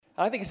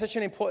I think it's such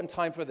an important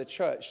time for the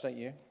church, don't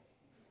you?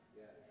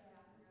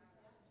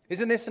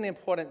 Isn't this an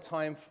important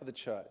time for the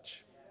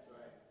church?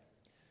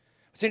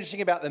 What's interesting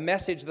about the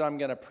message that I'm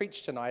going to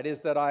preach tonight is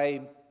that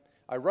I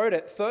wrote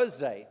it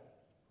Thursday.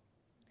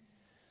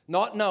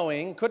 Not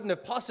knowing, couldn't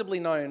have possibly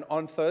known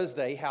on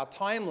Thursday how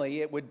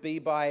timely it would be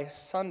by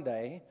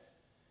Sunday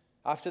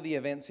after the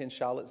events in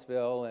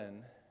Charlottesville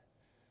and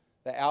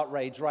the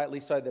outrage, rightly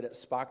so, that it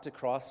sparked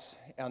across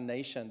our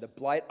nation. The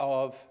blight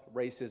of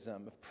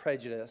racism, of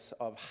prejudice,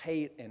 of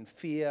hate and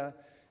fear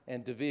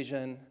and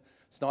division.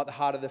 It's not the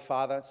heart of the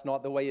Father. It's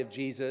not the way of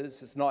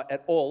Jesus. It's not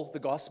at all the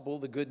gospel,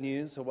 the good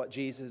news of what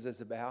Jesus is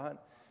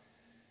about.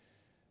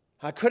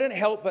 I couldn't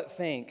help but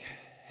think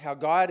how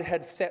God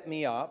had set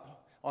me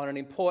up on an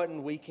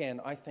important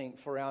weekend, I think,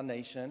 for our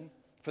nation,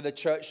 for the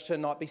church to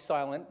not be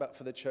silent, but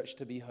for the church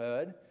to be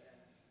heard,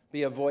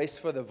 be a voice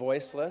for the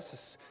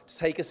voiceless, to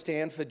take a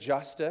stand for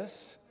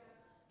justice.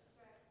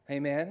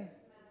 Amen.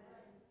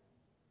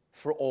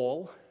 For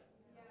all.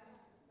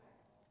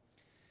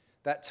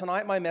 That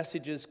tonight my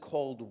message is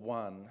called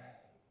One.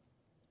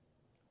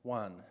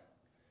 One.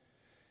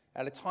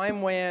 At a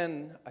time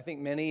when I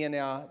think many in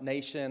our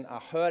nation are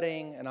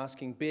hurting and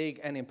asking big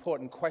and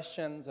important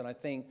questions, and I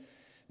think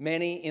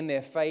many in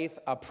their faith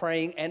are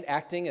praying and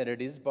acting, and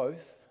it is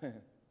both.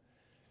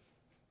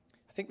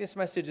 I think this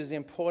message is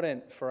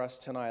important for us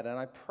tonight, and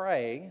I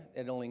pray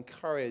it'll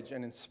encourage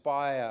and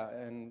inspire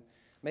and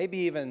maybe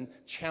even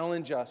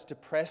challenge us to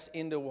press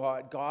into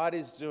what God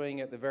is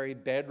doing at the very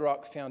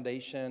bedrock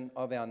foundation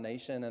of our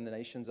nation and the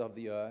nations of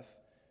the earth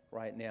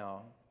right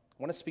now. I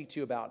want to speak to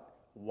you about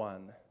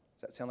one.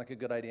 Does that sound like a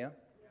good idea?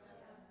 Yeah.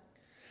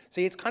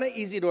 See, it's kind of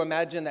easy to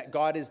imagine that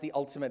God is the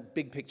ultimate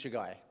big picture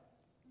guy.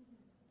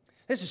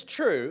 This is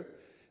true.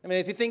 I mean,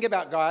 if you think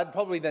about God,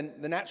 probably the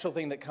natural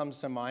thing that comes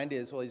to mind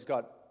is, well, he's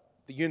got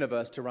the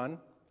universe to run.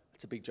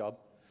 It's a big job.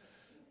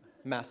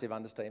 Massive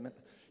understatement.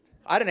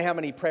 I don't know how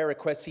many prayer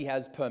requests he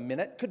has per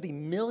minute. Could be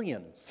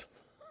millions.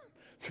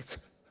 Just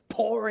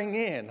pouring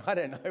in. I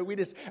don't know. We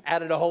just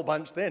added a whole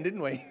bunch then,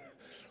 didn't we?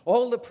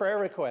 All the prayer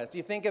requests.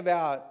 You think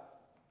about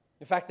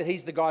the fact that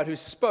he's the God who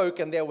spoke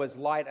and there was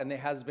light and there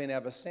has been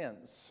ever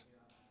since.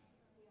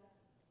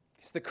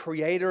 He's the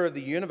creator of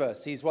the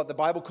universe. He's what the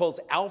Bible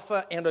calls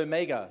Alpha and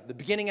Omega, the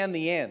beginning and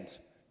the end.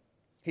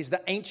 He's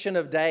the Ancient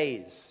of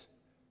Days,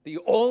 the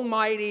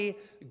almighty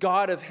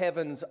God of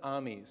heaven's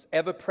armies,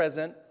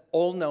 ever-present,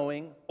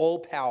 all-knowing,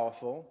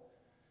 all-powerful.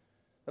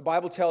 The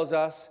Bible tells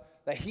us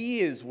that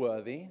he is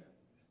worthy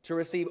to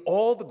receive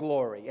all the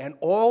glory and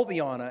all the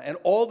honor and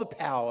all the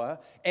power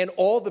and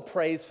all the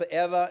praise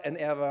forever and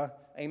ever.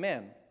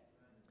 Amen.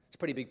 It's a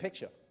pretty big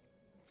picture.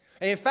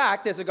 And in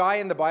fact, there's a guy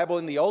in the Bible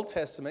in the Old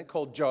Testament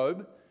called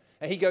Job,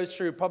 and he goes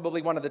through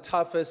probably one of the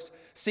toughest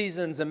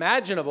seasons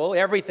imaginable.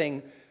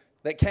 Everything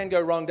that can go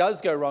wrong does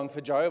go wrong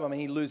for Job. I mean,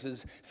 he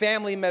loses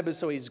family members,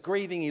 so he's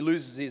grieving. He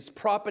loses his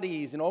property.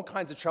 He's in all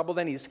kinds of trouble.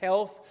 Then his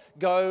health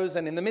goes,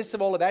 and in the midst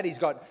of all of that, he's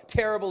got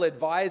terrible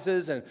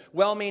advisors and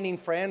well-meaning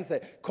friends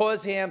that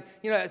cause him,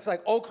 it's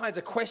like all kinds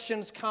of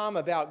questions come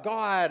about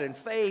God and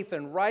faith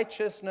and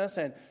righteousness.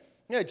 And,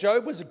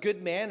 Job was a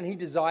good man, and he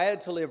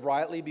desired to live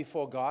rightly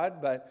before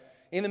God. But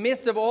in the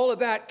midst of all of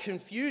that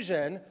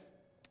confusion,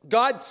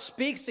 God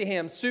speaks to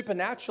him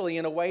supernaturally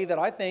in a way that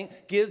I think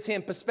gives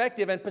him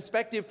perspective, and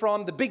perspective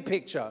from the big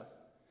picture.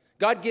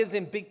 God gives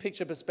him big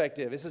picture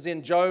perspective. This is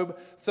in Job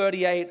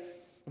 38,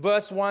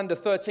 verse 1 to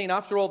 13.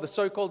 After all the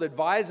so-called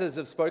advisors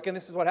have spoken,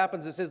 this is what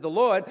happens. It says, the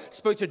Lord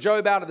spoke to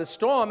Job out of the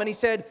storm, and he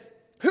said,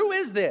 "Who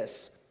is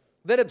this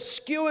that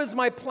obscures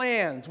my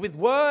plans with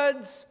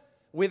words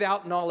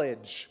without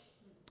knowledge?"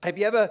 Have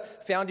you ever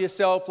found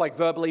yourself like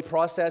verbally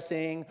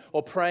processing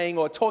or praying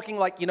or talking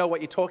like you know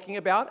what you're talking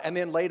about, and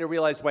then later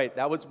realize, wait,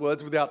 that was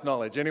words without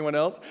knowledge? Anyone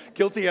else?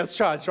 Guilty as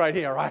charged right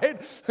here, right?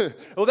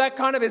 Well, that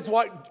kind of is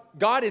what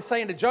God is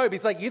saying to Job.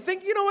 He's like, you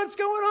think you know what's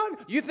going on?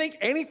 You think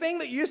anything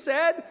that you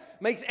said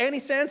makes any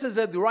sense as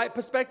the right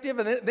perspective?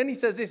 And then he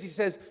says this, he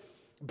says,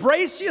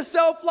 "Brace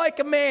yourself like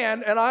a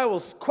man, and I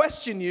will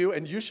question you,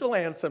 and you shall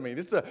answer me."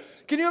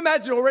 Can you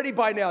imagine already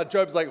by now,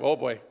 Job's like, oh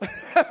boy.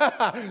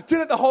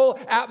 Didn't the whole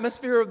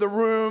atmosphere of the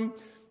room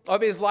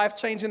of his life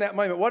change in that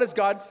moment? What does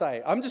God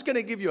say? I'm just going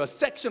to give you a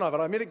section of it.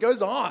 I mean, it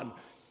goes on.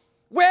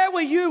 "Where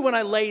were you when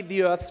I laid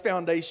the earth's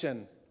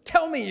foundation?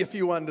 Tell me if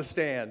you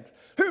understand.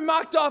 Who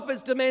marked off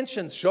its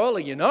dimensions?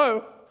 Surely you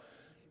know.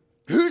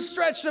 Who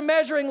stretched a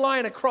measuring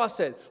line across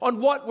it?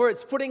 On what were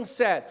its footings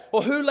set?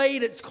 Or who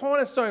laid its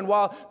cornerstone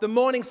while the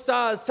morning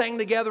stars sang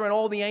together and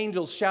all the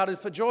angels shouted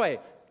for joy?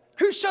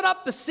 Who shut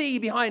up the sea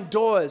behind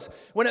doors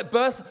when it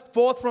burst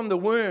forth from the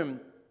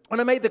womb? When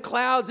I made the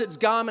clouds its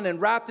garment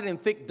and wrapped it in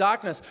thick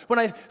darkness? When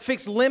I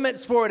fixed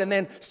limits for it and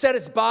then set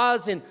its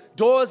bars and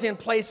doors in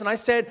place? And I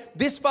said,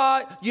 this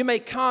far you may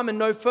come and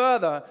no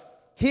further.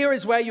 Here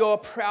is where your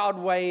proud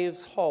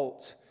waves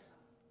halt.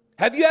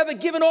 Have you ever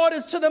given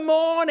orders to the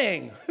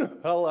morning?"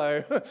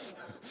 Hello.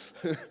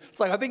 It's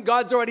like, I think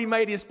God's already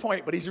made his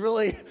point, but he's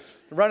really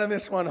Running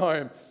this one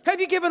home. Have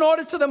you given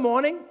order to the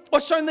morning, or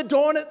shown the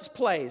dawn its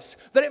place,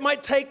 that it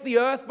might take the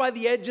earth by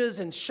the edges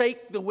and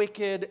shake the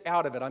wicked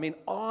out of it? I mean,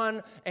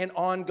 on and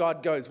on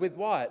God goes. With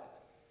what?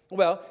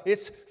 Well,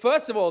 it's,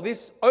 first of all,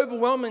 this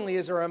overwhelmingly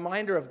is a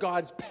reminder of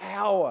God's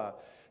power,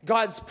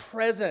 God's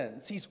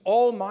presence. He's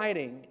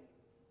almighty.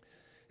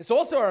 It's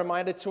also a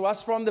reminder to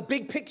us from the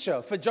big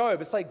picture for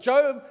Job. It's like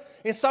Job,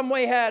 in some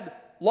way, had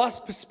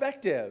lost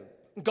perspective.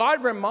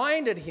 God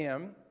reminded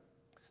him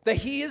that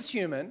he is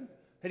human,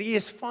 that he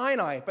is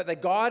finite, but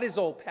that God is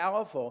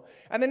all-powerful.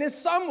 And then in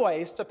some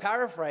ways, to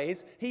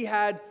paraphrase, he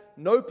had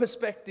no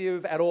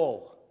perspective at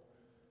all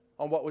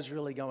on what was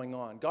really going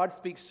on. God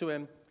speaks to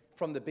him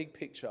from the big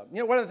picture. You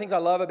know, one of the things I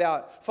love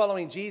about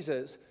following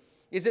Jesus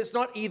is it's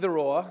not either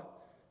or.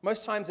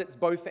 Most times it's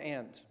both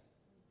and.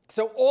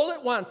 So all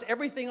at once,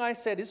 everything I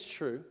said is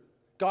true.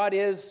 God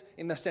is,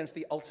 in the sense,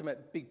 the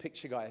ultimate big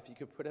picture guy, if you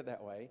could put it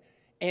that way.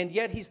 And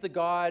yet he's the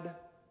God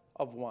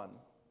of one.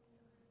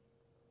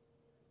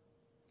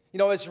 You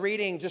know, I was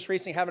reading just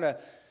recently, having a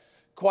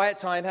quiet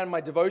time, having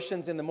my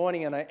devotions in the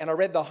morning, and I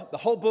read the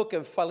whole book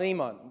of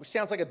Philemon, which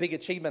sounds like a big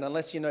achievement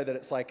unless you know that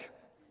it's like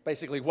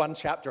basically one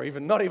chapter,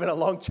 not even a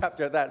long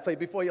chapter at that. So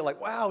before you're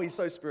like, wow, he's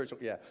so spiritual.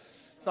 Yeah,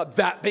 it's not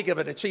that big of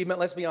an achievement,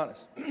 let's be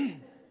honest.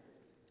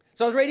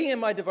 So I was reading in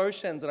my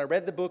devotions, and I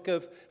read the book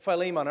of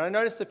Philemon, and I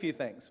noticed a few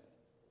things.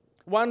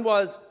 One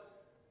was,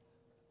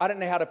 I don't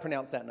know how to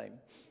pronounce that name.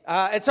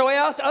 And so I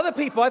asked other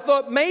people. I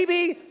thought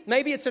maybe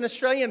it's an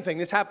Australian thing.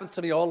 This happens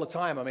to me all the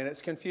time. I mean,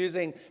 it's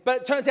confusing.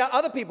 But it turns out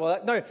other people,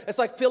 no, it's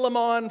like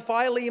Philemon.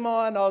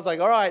 I was like,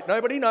 all right,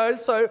 nobody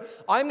knows. So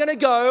I'm going to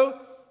go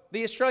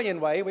the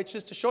Australian way, which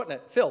is to shorten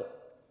it, Phil.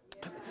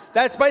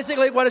 That's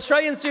basically what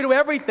Australians do to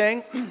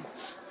everything.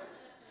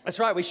 That's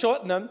right, we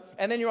shorten them,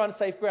 and then you're on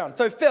safe ground.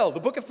 So Phil,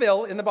 the book of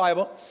Phil in the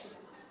Bible,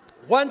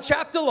 one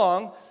chapter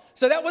long.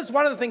 So that was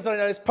one of the things that I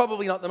noticed,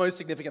 probably not the most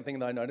significant thing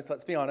that I noticed,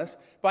 let's be honest.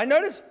 But I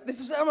noticed,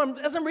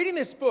 as I'm reading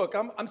this book,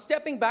 I'm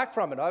stepping back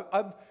from it.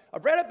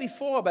 I've read it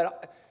before, but I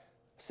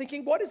was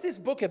thinking, what is this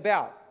book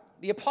about?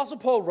 The Apostle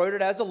Paul wrote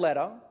it as a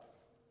letter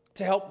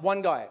to help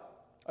one guy,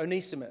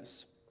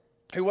 Onesimus,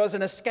 who was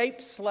an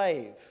escaped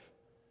slave.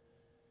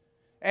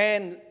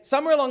 And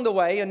somewhere along the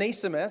way,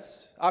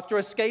 Onesimus, after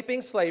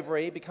escaping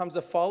slavery, becomes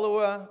a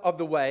follower of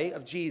the way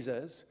of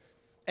Jesus,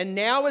 and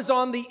now is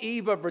on the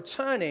eve of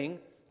returning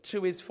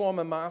to his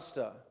former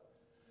master.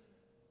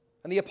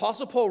 And the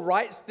Apostle Paul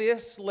writes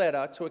this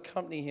letter to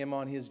accompany him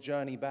on his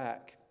journey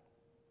back.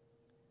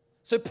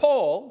 So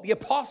Paul, the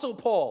Apostle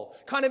Paul,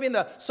 kind of in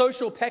the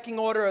social pecking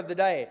order of the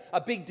day,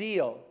 a big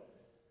deal,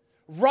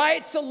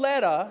 writes a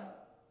letter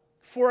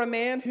for a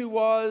man who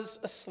was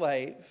a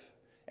slave.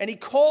 And he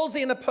calls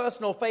in a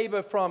personal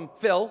favor from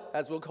Phil,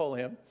 as we'll call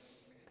him.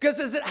 Because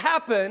as it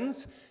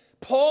happens,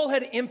 Paul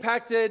had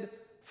impacted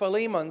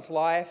Philemon's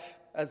life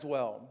as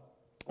well.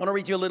 I want to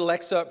read you a little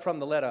excerpt from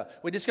the letter.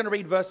 We're just going to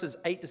read verses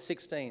 8 to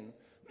 16.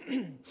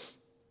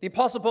 The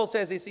Apostle Paul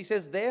says this. He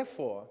says,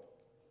 therefore,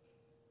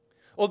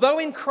 although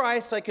in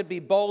Christ I could be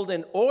bold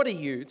and order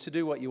you to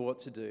do what you ought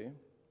to do,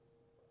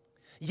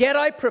 yet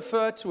I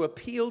prefer to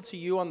appeal to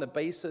you on the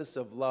basis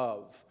of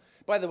love.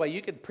 By the way,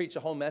 you could preach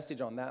a whole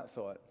message on that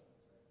thought.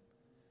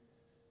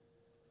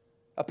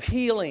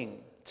 Appealing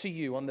to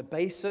you on the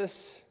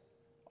basis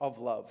of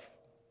love.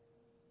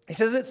 He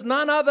says it's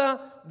none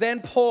other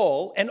than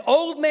Paul, an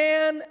old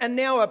man and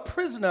now a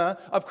prisoner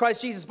of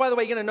Christ Jesus. By the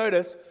way, you're going to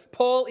notice,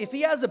 Paul, if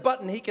he has a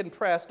button he can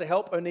press to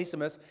help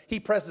Onesimus, he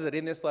presses it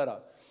in this letter.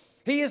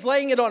 He is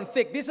laying it on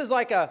thick. This is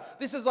like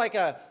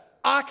a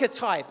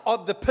archetype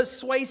of the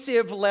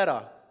persuasive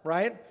letter,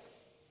 right?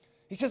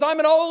 He says, I'm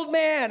an old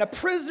man, a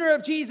prisoner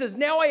of Jesus.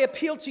 Now I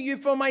appeal to you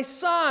for my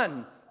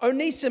son,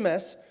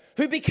 Onesimus,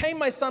 who became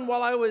my son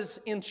while I was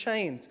in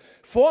chains.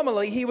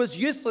 Formerly, he was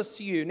useless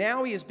to you.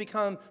 Now he has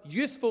become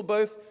useful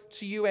both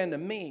to you and to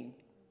me.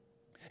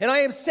 And I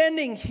am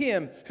sending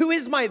him, who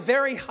is my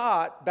very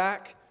heart,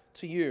 back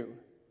to you.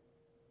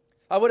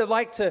 I would have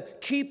liked to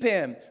keep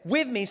him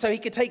with me so he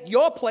could take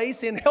your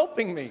place in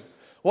helping me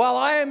while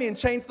I am in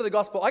chains for the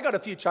gospel. I got a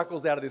few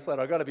chuckles out of this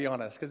letter, I've got to be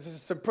honest, because this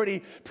is some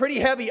pretty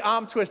heavy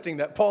arm twisting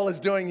that Paul is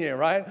doing here,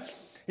 right?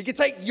 He could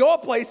take your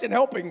place in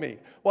helping me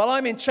while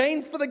I'm in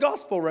chains for the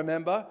gospel,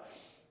 remember?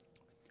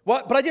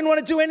 But I didn't want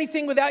to do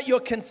anything without your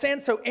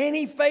consent, so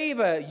any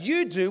favor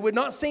you do would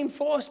not seem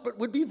forced, but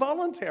would be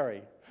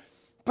voluntary.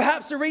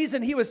 Perhaps the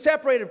reason he was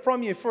separated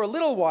from you for a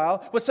little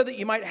while was so that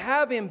you might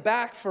have him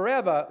back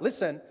forever.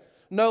 Listen,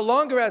 no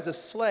longer as a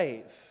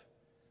slave,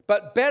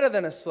 but better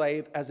than a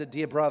slave, as a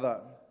dear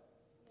brother.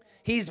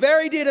 He's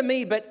very dear to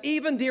me, but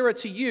even dearer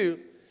to you,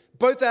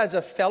 both as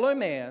a fellow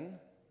man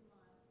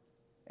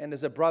and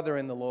as a brother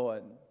in the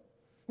Lord.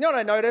 You know what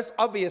I noticed?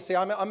 Obviously,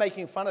 I'm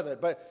making fun of it,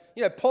 but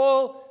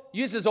Paul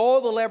uses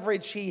all the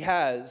leverage he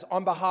has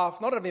on behalf,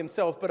 not of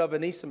himself, but of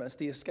Onesimus,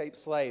 the escaped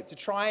slave, to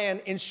try and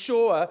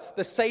ensure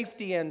the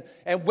safety and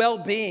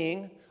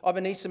well-being of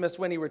Onesimus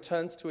when he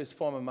returns to his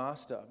former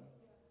master.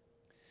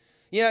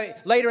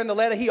 Later in the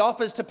letter, he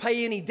offers to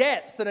pay any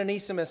debts that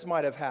Onesimus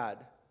might have had.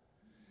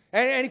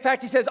 And in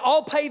fact, he says,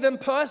 I'll pay them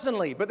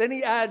personally. But then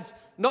he adds,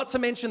 Not to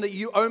mention that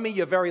you owe me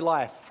your very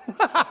life.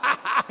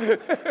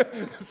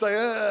 So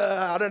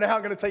I don't know how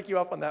I'm going to take you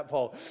up on that,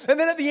 Paul. And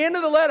then at the end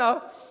of the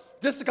letter,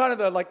 just to kind of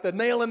the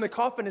nail in the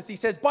coffin is he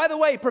says, by the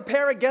way,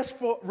 prepare a guest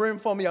room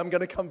for me. I'm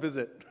going to come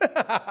visit.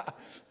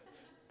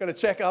 Going to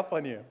check up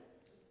on you.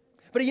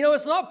 But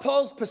it's not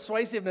Paul's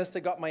persuasiveness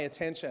that got my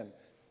attention.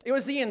 It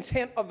was the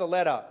intent of the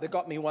letter that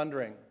got me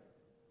wondering.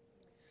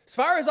 As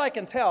far as I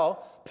can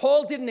tell,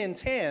 Paul didn't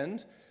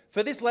intend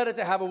for this letter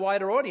to have a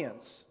wider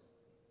audience,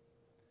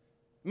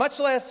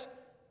 much less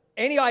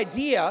any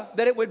idea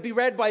that it would be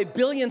read by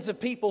billions of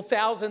people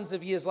thousands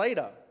of years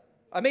later.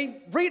 I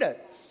mean, read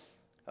it.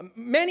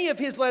 Many of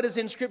his letters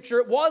in Scripture,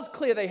 it was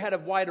clear they had a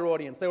wider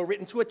audience. They were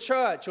written to a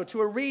church or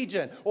to a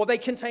region, or they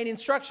contain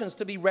instructions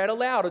to be read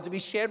aloud or to be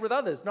shared with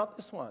others. Not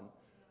this one.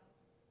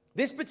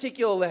 This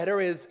particular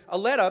letter is a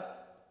letter,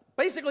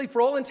 basically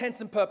for all intents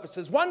and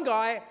purposes, one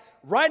guy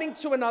writing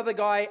to another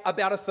guy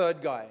about a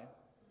third guy.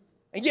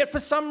 And yet, for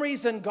some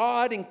reason,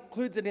 God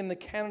includes it in the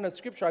canon of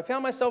Scripture. I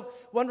found myself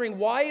wondering,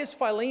 why is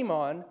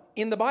Philemon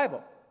in the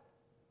Bible?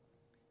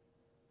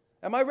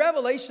 And my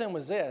revelation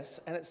was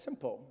this, and it's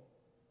simple,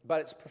 but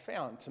it's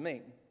profound to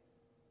me.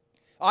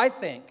 I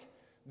think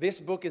this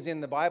book is in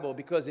the Bible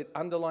because it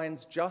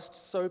underlines just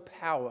so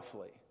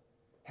powerfully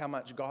how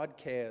much God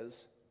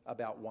cares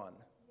about one.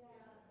 Yeah,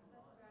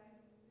 that's right.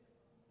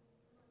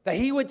 That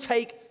he would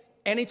take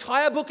an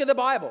entire book of the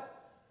Bible,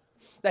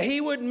 that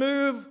he would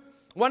move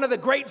one of the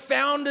great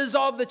founders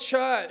of the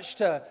church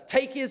to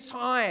take his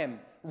time,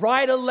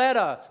 write a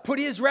letter, put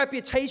his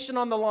reputation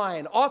on the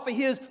line, offer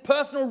his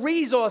personal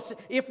resource,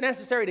 if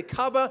necessary, to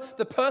cover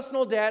the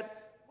personal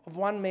debt of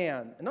one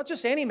man. And not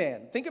just any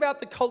man. Think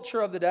about the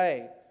culture of the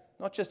day.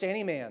 Not just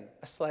any man,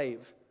 a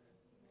slave.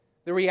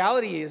 The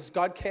reality is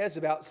God cares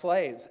about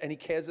slaves, and he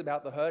cares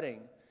about the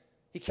hurting.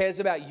 He cares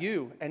about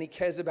you, and he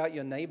cares about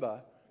your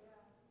neighbor.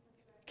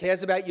 He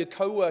cares about your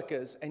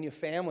co-workers and your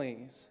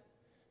families.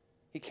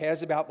 He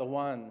cares about the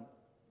one.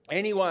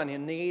 Anyone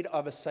in need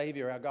of a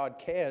Savior, our God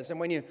cares. And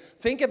when you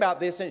think about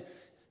this and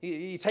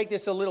you take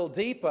this a little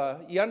deeper,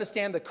 you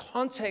understand the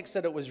context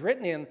that it was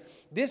written in.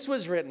 This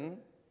was written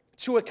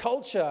to a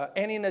culture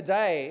and in a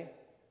day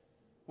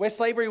where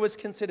slavery was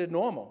considered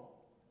normal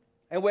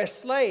and where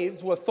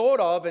slaves were thought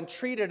of and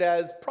treated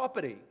as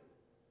property.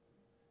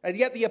 And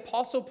yet the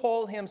Apostle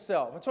Paul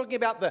himself, I'm talking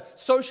about the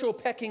social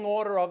pecking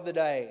order of the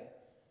day.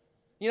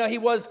 He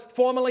was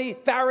formerly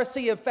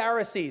Pharisee of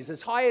Pharisees,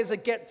 as high as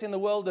it gets in the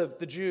world of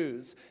the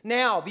Jews.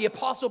 Now, the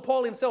Apostle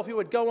Paul himself, he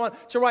would go on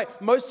to write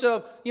most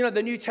of,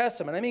 the New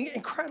Testament. I mean,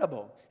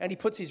 incredible. And he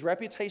puts his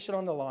reputation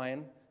on the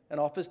line and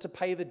offers to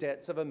pay the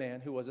debts of a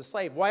man who was a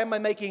slave. Why am I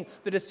making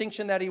the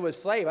distinction that he was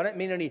a slave? I don't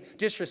mean any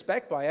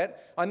disrespect by it.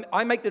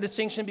 I make the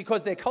distinction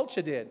because their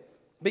culture did,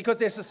 because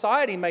their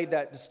society made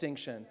that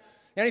distinction.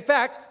 And in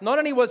fact, not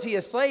only was he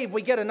a slave,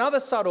 we get another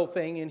subtle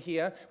thing in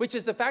here, which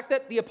is the fact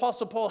that the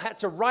Apostle Paul had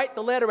to write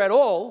the letter at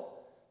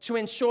all to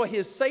ensure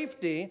his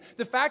safety.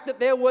 The fact that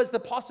there was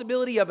the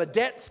possibility of a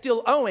debt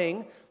still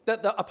owing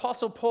that the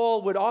Apostle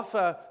Paul would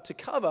offer to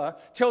cover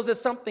tells us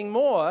something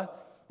more,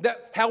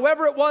 that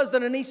however it was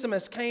that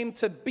Onesimus came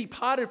to be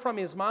parted from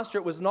his master,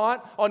 it was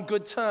not on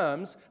good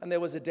terms, and there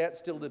was a debt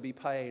still to be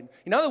paid.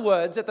 In other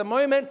words, at the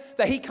moment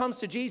that he comes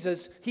to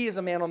Jesus, he is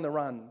a man on the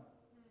run.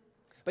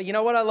 But you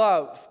know what I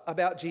love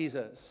about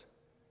Jesus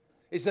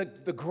is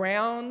that the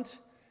ground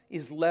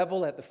is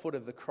level at the foot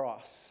of the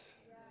cross.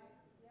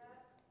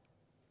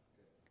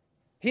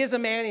 Here's a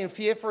man in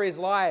fear for his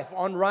life,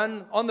 on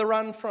the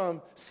run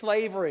from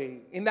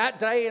slavery. In that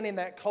day and in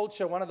that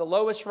culture, one of the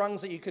lowest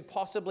rungs that you could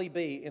possibly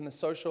be in the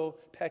social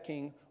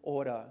pecking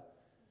order.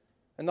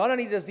 And not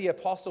only does the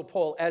Apostle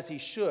Paul, as he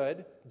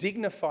should,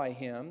 dignify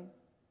him,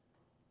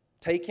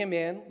 take him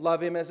in,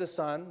 love him as a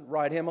son,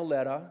 write him a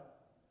letter,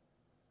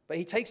 but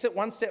he takes it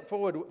one step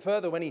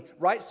further when he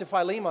writes to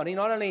Philemon. He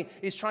not only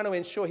is trying to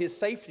ensure his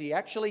safety,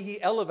 actually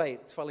he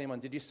elevates Philemon.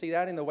 Did you see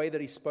that in the way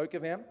that he spoke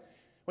of him?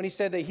 When he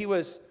said that he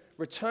was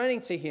returning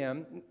to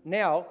him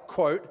now,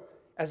 quote,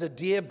 as a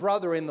dear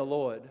brother in the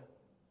Lord. Do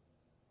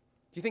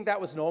you think that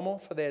was normal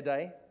for their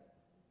day?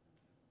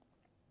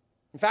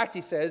 In fact,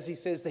 he says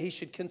that he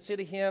should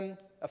consider him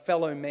a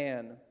fellow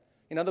man.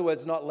 In other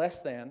words, not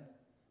less than,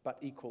 but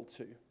equal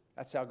to.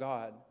 That's our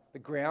God. The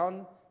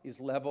ground is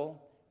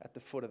level at the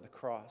foot of the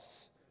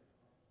cross.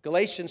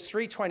 Galatians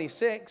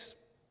 3:26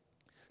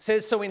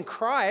 says, so in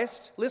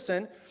Christ,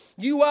 listen,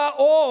 you are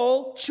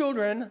all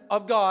children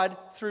of God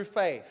through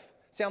faith.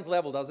 Sounds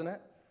level, doesn't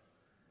it?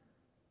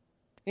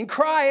 In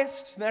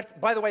Christ, that's,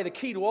 by the way, the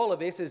key to all of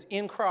this is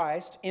in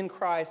Christ, in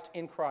Christ,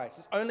 in Christ.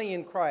 It's only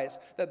in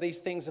Christ that these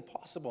things are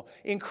possible.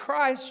 In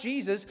Christ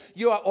Jesus,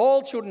 you are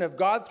all children of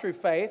God through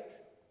faith.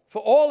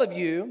 For all of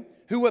you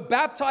who were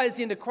baptized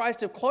into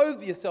Christ have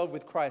clothed yourselves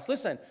with Christ.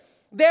 Listen,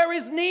 there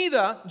is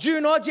neither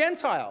Jew nor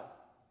Gentile,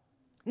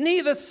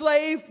 neither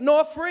slave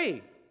nor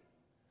free.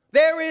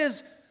 There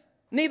is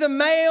neither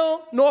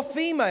male nor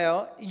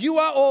female. You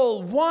are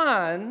all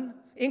one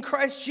in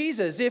Christ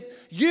Jesus. If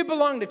you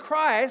belong to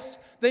Christ,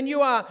 then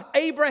you are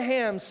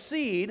Abraham's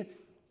seed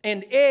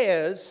and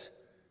heirs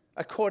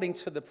according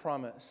to the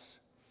promise.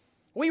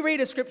 We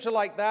read a scripture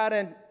like that,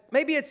 and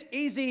maybe it's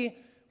easy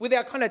with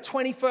our kind of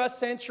 21st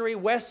century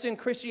Western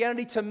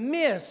Christianity to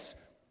miss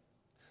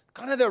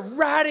kind of the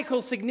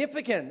radical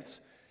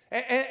significance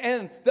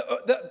and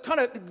the kind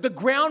of the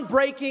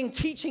groundbreaking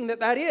teaching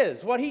that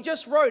is. What he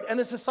just wrote and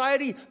the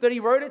society that he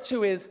wrote it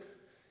to is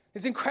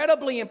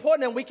incredibly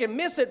important, and we can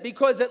miss it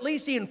because, at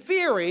least in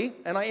theory,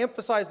 and I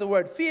emphasize the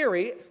word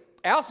theory,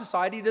 our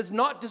society does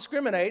not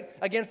discriminate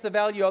against the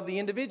value of the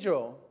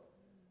individual.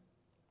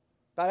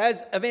 But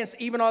as events,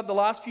 even of the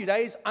last few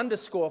days,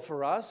 underscore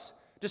for us,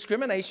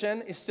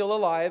 discrimination is still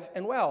alive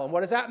and well. And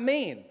what does that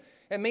mean?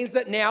 It means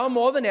that now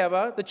more than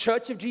ever, the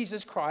Church of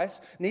Jesus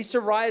Christ needs to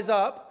rise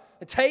up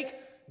and take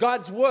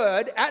God's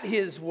word at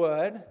his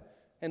word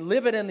and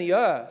live it in the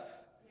earth.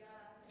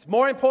 It's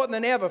more important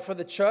than ever for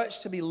the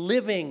church to be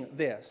living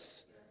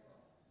this.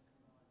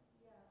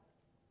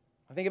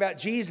 I think about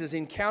Jesus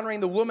encountering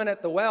the woman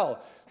at the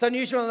well. It's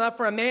unusual enough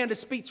for a man to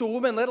speak to a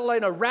woman, let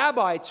alone a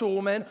rabbi to a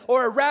woman,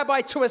 or a rabbi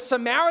to a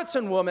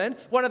Samaritan woman,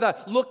 one of the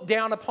looked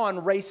down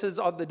upon races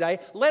of the day,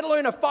 let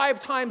alone a 5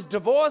 times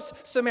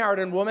divorced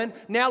Samaritan woman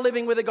now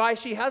living with a guy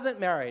she hasn't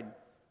married.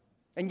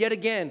 And yet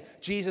again,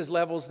 Jesus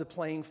levels the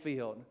playing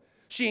field.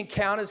 She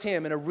encounters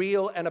him in a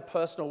real and a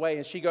personal way,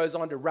 and she goes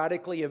on to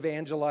radically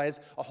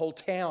evangelize a whole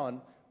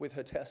town with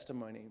her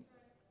testimony.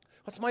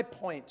 What's my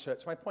point,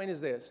 church? My point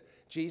is this.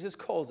 Jesus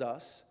calls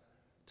us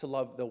to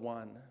love the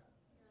one.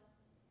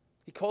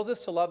 He calls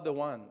us to love the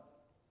one.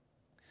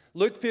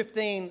 Luke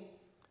 15,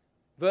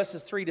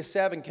 verses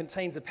 3-7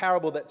 contains a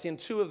parable that's in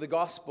 2 of the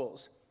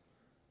Gospels.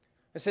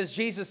 It says,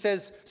 Jesus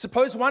says,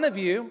 suppose one of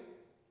you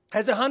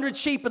has 100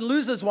 sheep and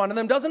loses one of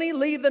them. Doesn't he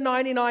leave the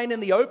 99 in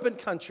the open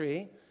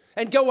country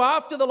and go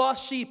after the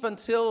lost sheep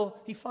until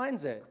he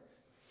finds it?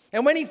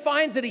 And when he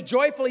finds it, he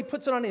joyfully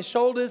puts it on his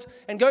shoulders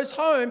and goes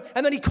home.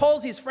 And then he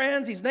calls his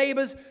friends, his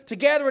neighbors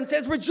together and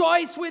says,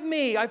 rejoice with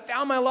me, I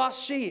found my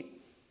lost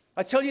sheep.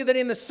 I tell you that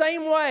in the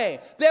same way,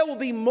 there will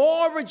be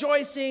more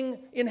rejoicing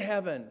in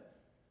heaven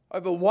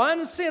over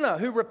one sinner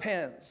who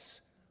repents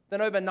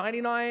than over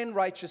 99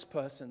 righteous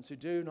persons who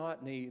do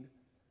not need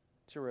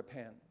to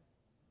repent.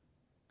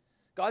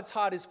 God's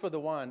heart is for the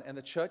one, and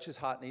the church's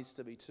heart needs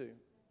to be too,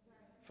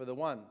 for the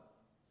one.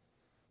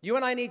 You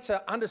and I need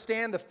to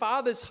understand the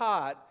Father's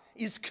heart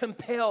is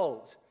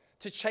compelled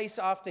to chase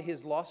after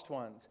his lost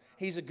ones.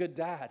 He's a good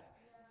dad.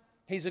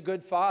 He's a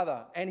good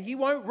father. And he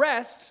won't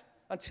rest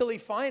until he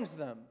finds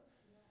them.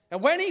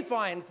 And when he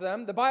finds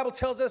them, the Bible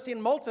tells us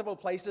in multiple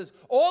places,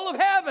 all of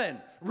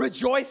heaven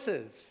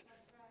rejoices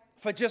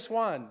for just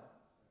one.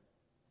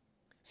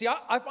 See,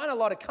 I find a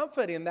lot of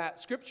comfort in that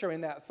scripture,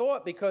 in that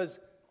thought, because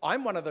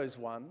I'm one of those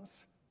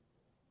ones.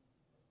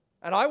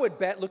 And I would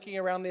bet, looking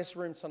around this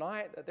room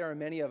tonight, that there are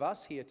many of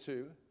us here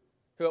too,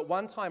 who at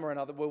one time or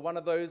another were one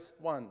of those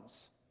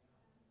ones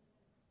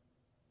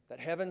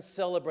that heaven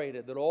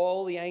celebrated, that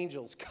all the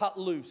angels cut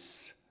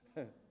loose.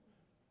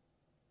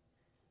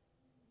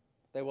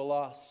 They were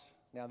lost,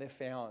 now they're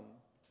found.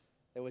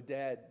 They were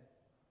dead,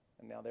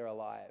 and now they're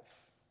alive.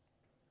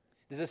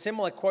 There's a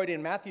similar quote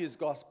in Matthew's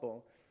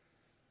gospel.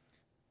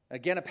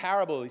 Again, a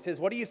parable. He says,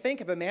 what do you think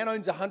if a man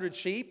owns 100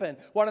 sheep and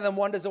one of them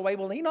wanders away?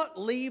 Will he not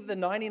leave the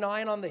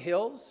 99 on the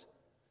hills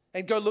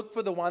and go look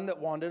for the one that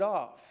wandered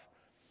off?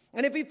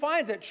 And if he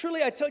finds it,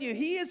 truly I tell you,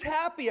 he is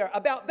happier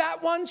about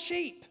that one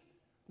sheep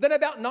than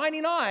about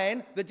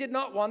 99 that did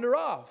not wander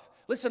off.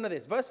 Listen to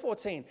this, verse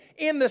 14.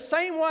 In the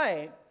same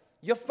way,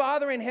 your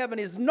Father in heaven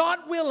is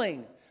not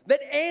willing that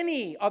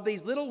any of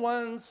these little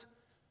ones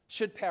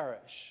should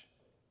perish.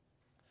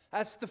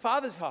 That's the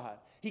Father's heart.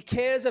 He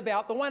cares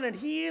about the one, and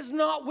he is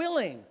not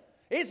willing.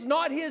 It's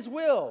not his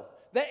will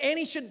that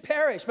any should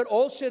perish, but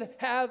all should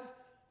have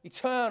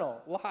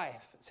eternal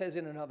life, it says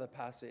in another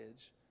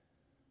passage.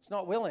 It's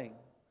not willing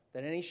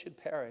that any should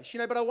perish.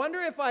 But I wonder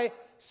if I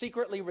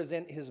secretly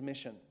resent his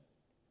mission.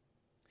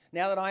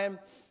 Now that I am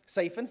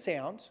safe and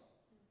sound,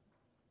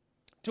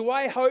 do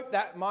I hope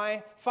that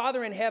my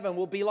Father in heaven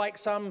will be like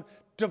some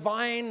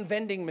divine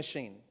vending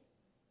machine,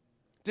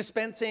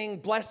 dispensing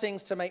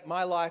blessings to make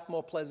my life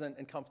more pleasant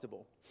and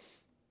comfortable?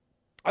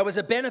 I was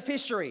a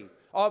beneficiary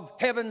of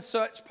heaven's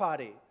search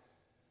party.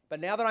 But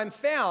now that I'm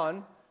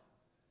found,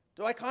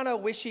 do I kind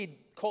of wish he'd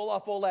call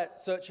off all that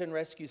search and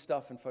rescue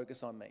stuff and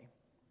focus on me?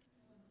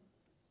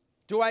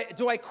 Do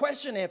I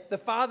question if the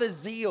Father's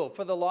zeal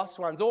for the lost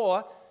ones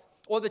or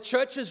the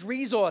church's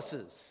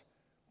resources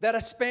that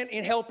are spent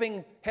in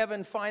helping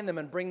heaven find them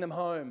and bring them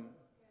home,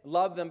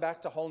 love them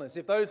back to wholeness,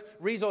 if those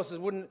resources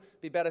wouldn't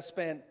be better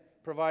spent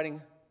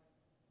providing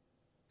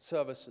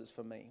services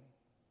for me?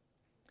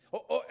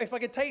 Or if I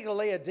could take it a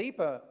layer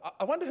deeper,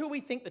 I wonder who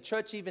we think the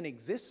church even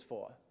exists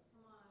for.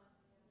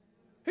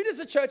 Who does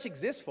the church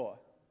exist for?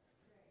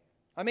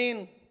 I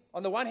mean,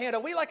 on the one hand,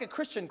 are we like a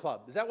Christian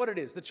club? Is that what it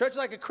is? The church is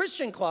like a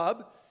Christian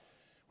club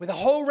with a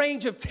whole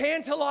range of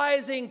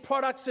tantalizing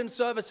products and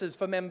services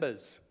for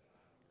members.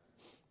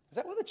 Is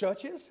that what the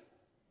church is?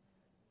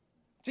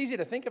 It's easy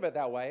to think of it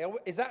that way.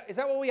 Is that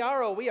what we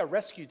are, or are we a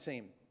rescue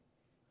team?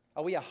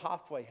 Are we a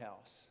halfway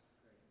house?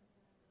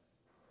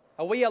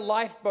 Are we a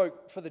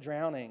lifeboat for the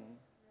drowning?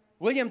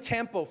 William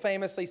Temple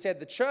famously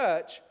said the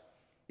church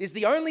is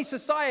the only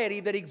society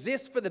that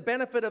exists for the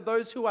benefit of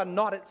those who are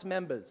not its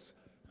members.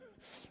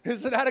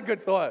 Isn't that a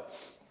good thought?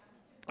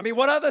 I mean,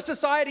 what other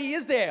society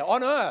is there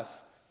on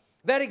earth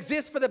that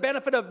exists for the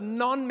benefit of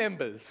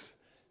non-members?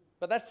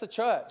 But that's the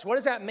church. What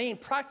does that mean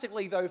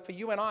practically, though, for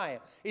you and I?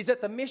 Is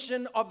that the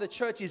mission of the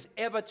church is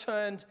ever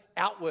turned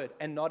outward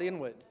and not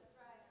inward.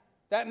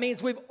 That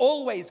means we've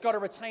always got to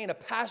retain a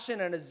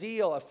passion and a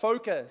zeal, a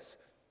focus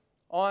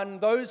on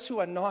those who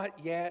are not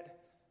yet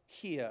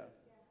here.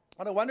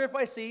 And I wonder if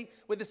I see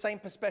with the same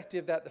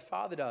perspective that the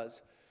Father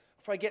does.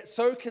 If I get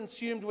so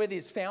consumed with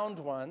his found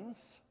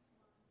ones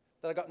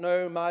that I got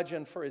no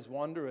margin for his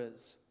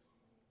wanderers.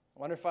 I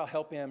wonder if I'll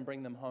help him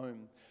bring them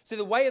home. See,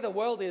 the way of the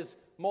world is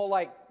more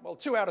like, well,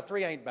 2 out of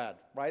 3 ain't bad,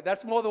 right?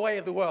 That's more the way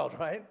of the world,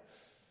 right?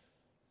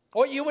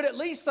 Or you would at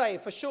least say,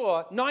 for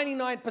sure,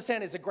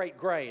 99% is a great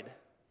grade.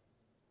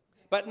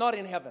 But not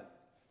in heaven.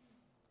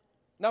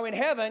 No, in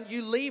heaven,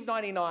 you leave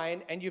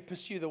 99 and you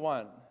pursue the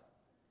one.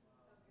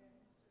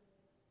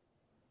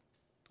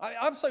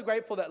 I'm so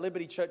grateful that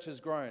Liberty Church has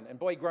grown, and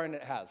boy, grown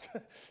it has.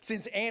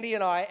 Since Andy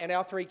and I and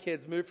our 3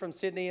 kids moved from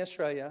Sydney,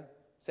 Australia,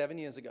 7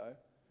 years ago.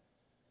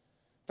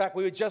 In fact,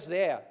 we were just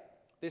there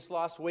this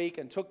last week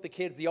and took the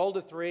kids, the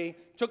older 3,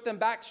 took them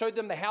back, showed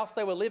them the house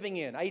they were living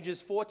in,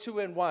 ages 4, 2,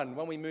 and 1,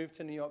 when we moved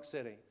to New York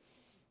City.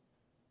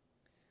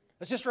 I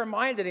was just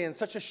reminded in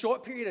such a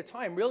short period of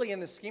time, really in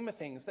the scheme of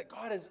things, that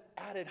God has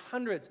added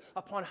hundreds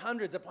upon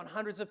hundreds upon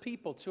hundreds of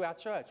people to our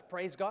church.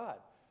 Praise God.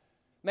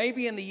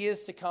 Maybe in the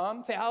years to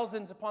come,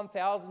 thousands upon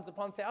thousands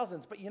upon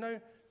thousands. But you know,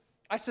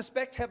 I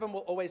suspect heaven will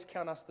always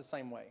count us the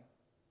same way.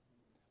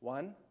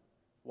 1,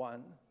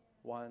 1,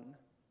 1,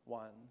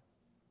 1,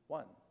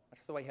 1.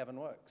 That's the way heaven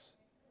works.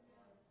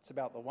 It's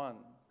about the one.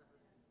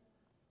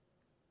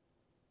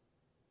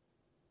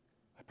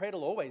 I pray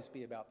it'll always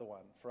be about the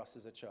one for us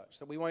as a church,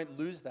 that we won't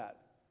lose that.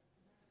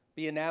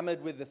 Be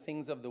enamored with the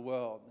things of the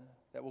world,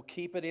 that we'll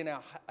keep it in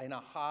our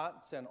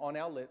hearts and on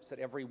our lips, that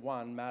every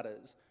one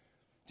matters.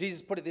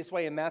 Jesus put it this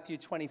way in Matthew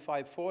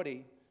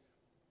 25:40,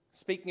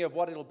 speaking of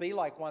what it'll be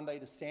like one day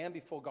to stand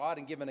before God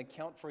and give an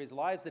account for his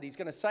lives, that he's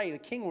going to say, the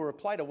king will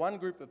reply to one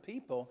group of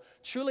people,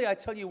 truly I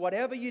tell you,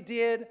 whatever you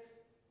did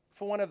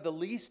for one of the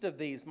least of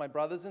these, my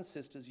brothers and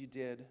sisters, you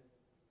did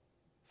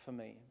for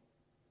me.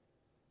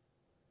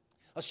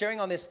 I was sharing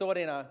on this thought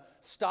in a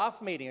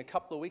staff meeting a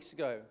couple of weeks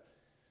ago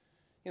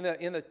in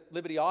the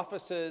Liberty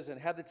offices, and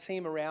had the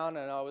team around,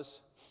 and I was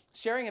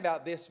sharing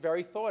about this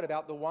very thought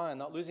about the one,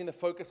 not losing the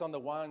focus on the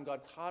one,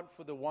 God's heart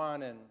for the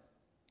one. And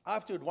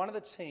afterward, one of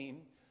the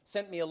team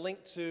sent me a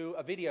link to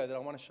a video that I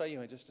want to show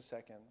you in just a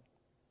second.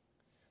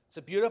 It's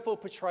a beautiful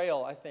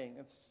portrayal, I think.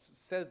 It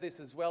says this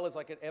as well as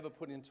I could ever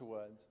put into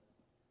words.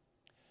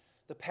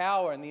 The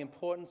power and the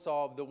importance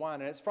of the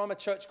one. And it's from a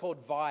church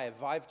called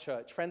Vive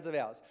Church, friends of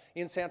ours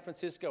in San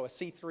Francisco, a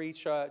C3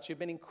 church who've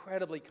been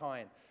incredibly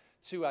kind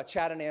to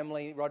Chad and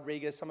Emily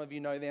Rodriguez. Some of you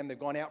know them. They've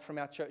gone out from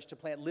our church to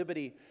plant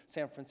Liberty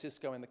San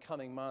Francisco in the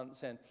coming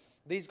months. And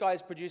these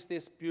guys produced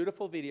this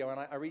beautiful video, and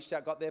I reached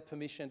out, got their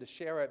permission to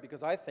share it,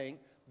 because I think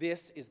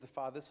this is the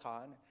Father's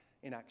heart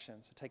in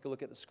action. So take a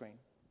look at the screen.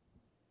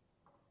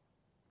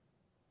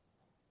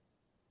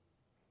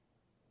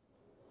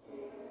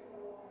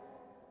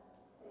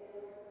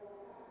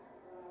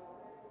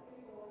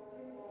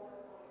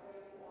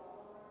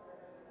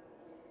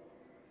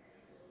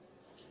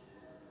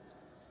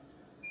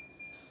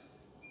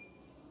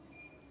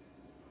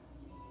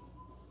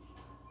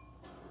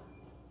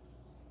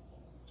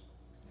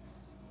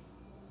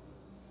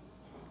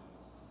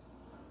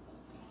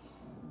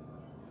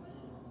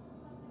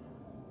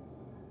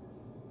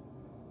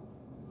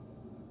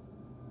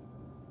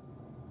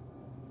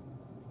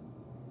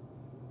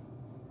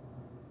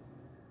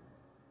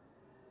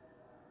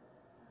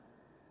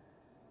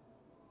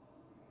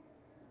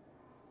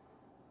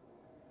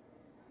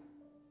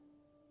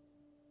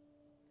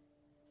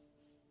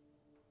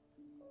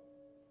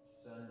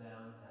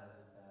 Sundown has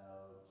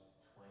about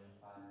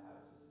 25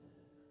 houses in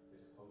it.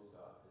 There's a post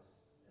office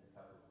and a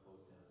couple of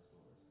closed down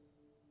stores.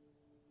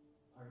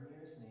 Our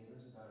nearest neighbor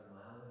is about 1.5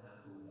 miles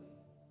away.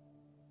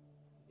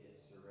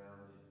 It's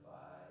surrounded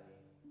by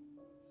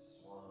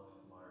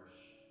swamp,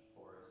 marsh,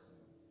 forest, and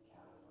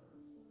cattle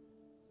farms.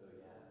 So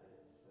yeah,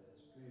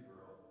 it's pretty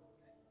rural.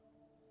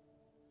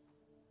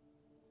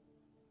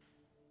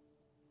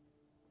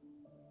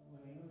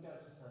 When we moved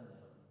out to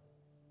Sundown,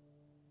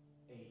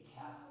 a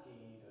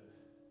cascade of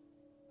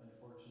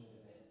unfortunate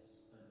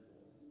events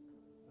unfolded.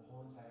 The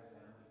whole entire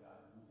family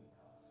got whooping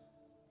cough.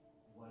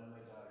 One of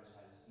my daughters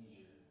had a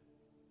seizure.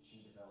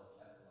 She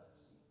developed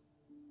epilepsy.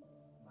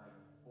 My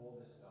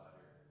oldest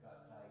daughter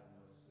got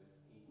diagnosed with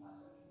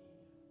aplastic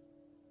anemia.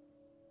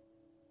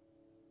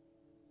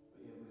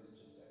 It was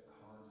just a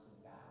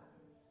constant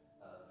battling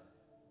of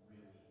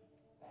really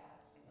bad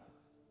stuff.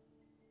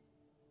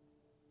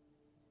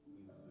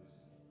 We were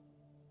losing it.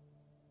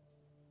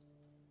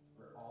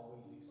 We're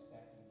always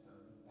expecting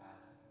something bad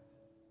to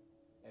happen.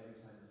 Every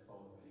time the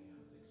phone rang, I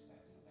was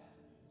expecting bad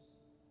news.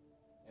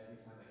 Every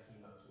time I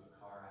came up to a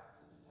car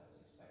accident, I was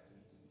expecting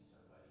it to be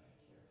somebody I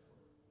care for.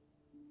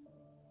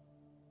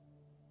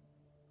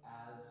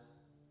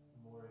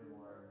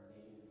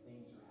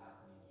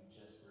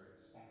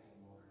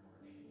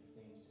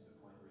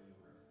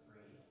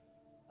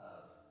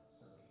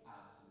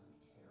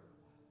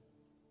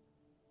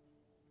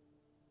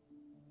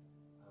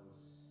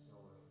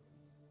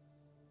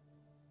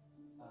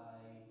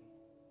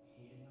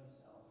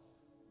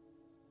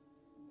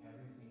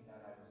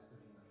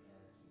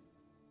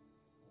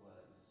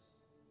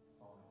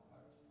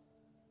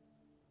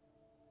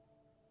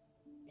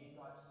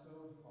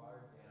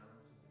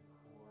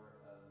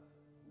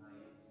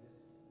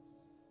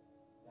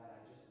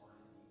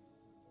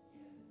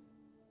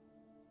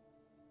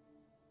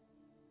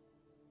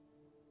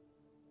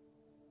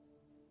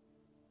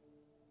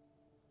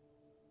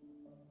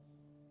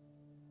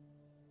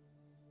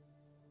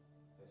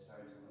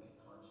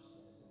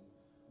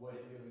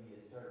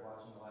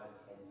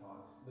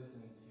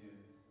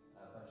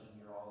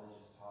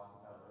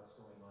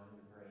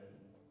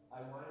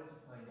 I wanted to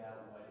find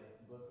out what it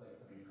looked like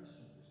from a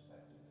Christian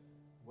perspective.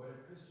 What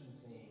are Christians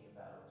saying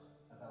about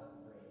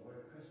the brain? What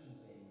are Christians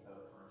saying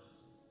about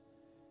consciousness?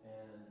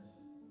 And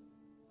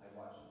I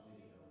watched a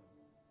video.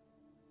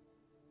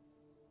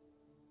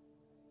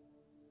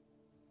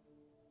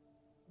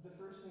 The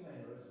first thing I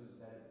noticed was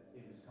that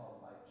it was called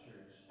Life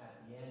Church.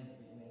 At the end,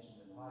 it mentioned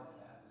the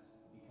podcast.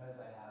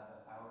 Because I have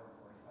an hour and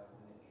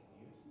 45-minute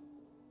commute,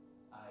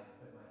 I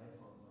put my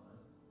headphones on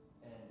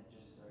and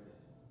just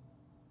started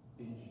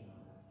binging on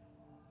it.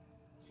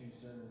 2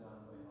 sermons on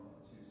the way home,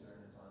 2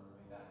 sermons on the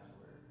way back to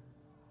work.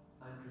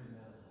 I'm cruising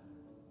out of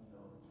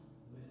heaven,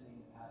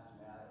 listening to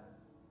Pastor Adam.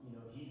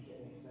 He's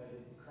getting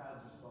excited, the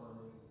crowd's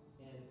responding,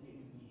 and it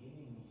would be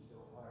hitting me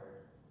so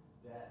hard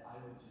that I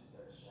would just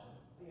start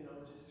shouting.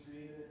 Just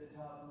screaming at the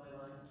top of my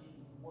lungs,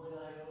 keeping one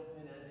eye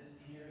open as it's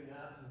tearing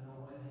up,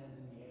 one hand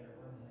in the air,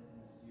 one hand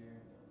in the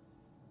steering wheel.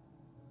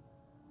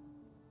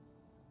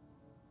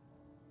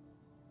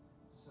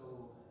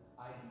 So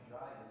I'd be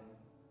driving,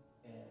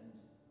 and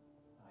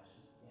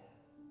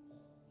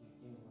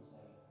just give me 1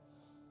 second.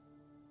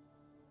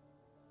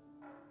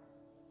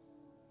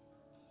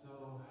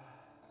 So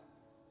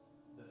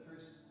the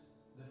first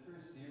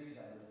series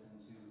I listened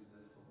to was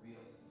the For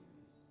Real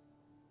series,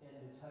 and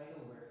the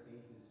title Where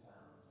Faith is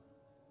Found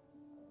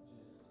just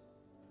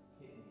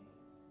hit me.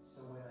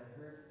 So when I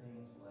heard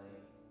things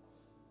like,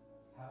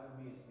 how do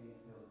we as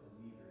faith-filled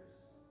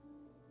believers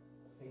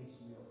face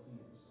real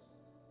fears?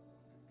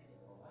 I said,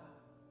 oh wow,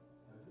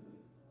 how do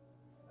we?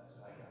 That's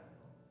what I got to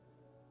know.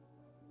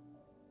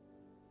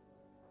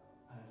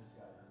 I just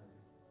got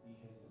hungry,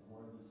 because the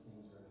more these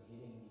things were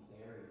hitting these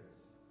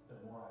areas, the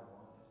more I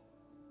wanted.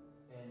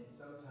 And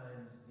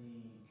sometimes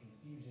the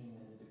confusion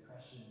and the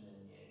depression and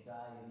the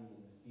anxiety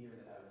and the fear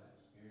that I was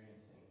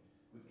experiencing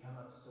would come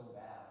up so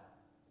bad,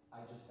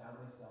 I just found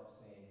myself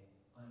saying,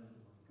 I need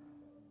the Word of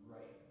God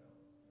right now.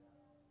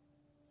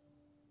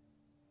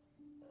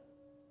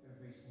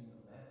 Every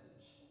single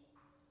message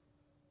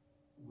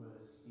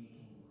was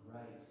speaking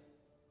right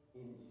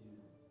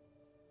into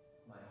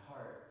my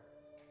heart.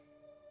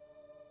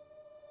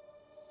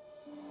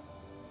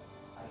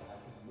 I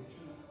could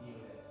literally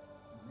feel it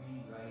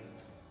rewriting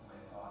my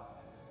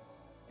thought patterns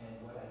and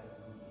what I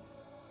believed.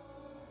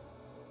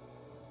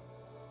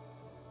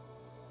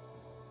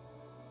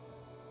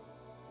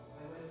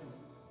 I went from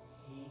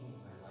hating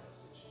my life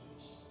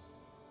situation,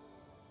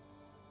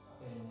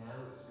 and now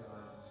it's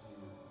gone to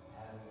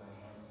having my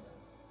hands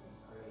up in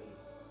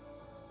praise.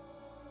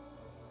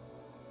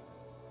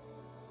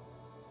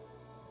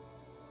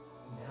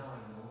 Now I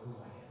know who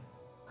I am.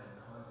 I'm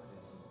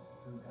confident in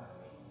who God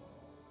made me.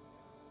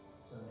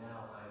 So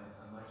now I'm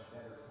a much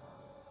better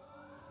father.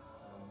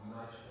 I'm a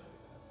much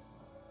better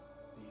husband.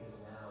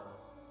 Because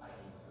now I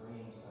can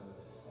bring some of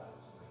this stuff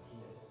to my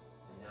kids.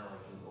 And now I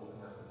can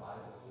open up the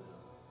Bible to them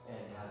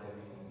and have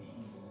everything be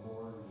even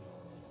more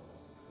real than it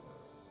was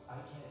before. I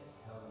can't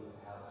tell you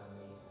how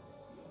amazing it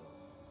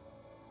feels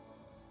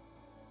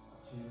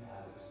to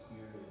have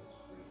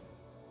experienced freedom.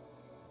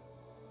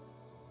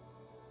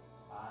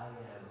 I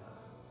am a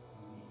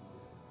completely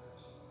different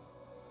person.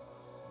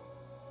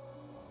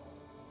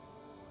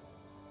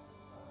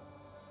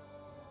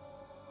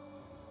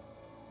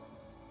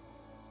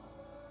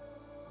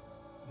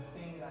 The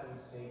thing that I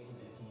would say to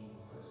the team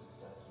who put some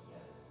stuff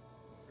together,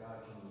 if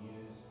God can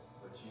use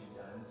what you've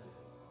done to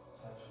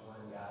touch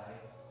one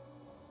guy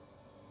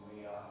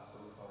way off,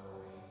 so far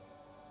away,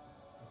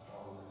 it's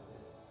all worth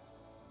it.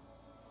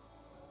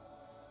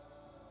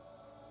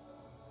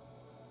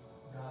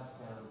 God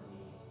found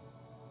me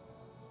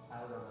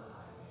out on the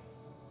highway,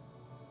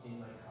 in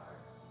my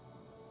car,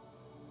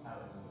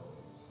 out in the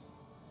wilderness.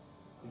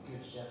 The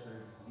Good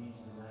Shepherd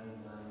leaves the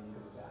 99 and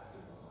goes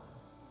after the one.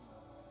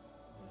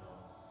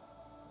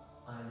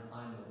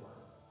 I'm the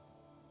one.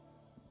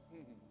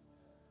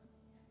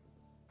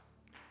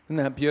 Isn't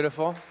that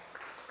beautiful?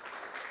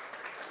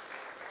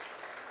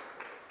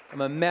 I'm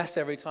a mess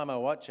every time I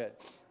watch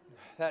it.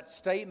 That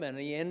statement,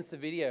 he ends the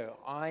video,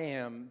 I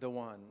am the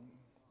one.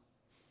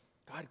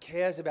 God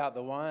cares about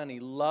the one. He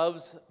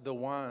loves the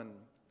one.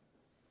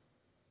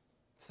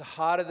 It's the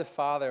heart of the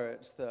Father.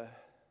 It's the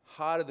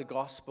heart of the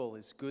gospel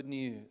is good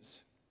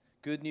news.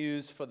 Good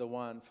news for the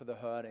one, for the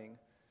hurting,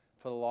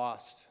 for the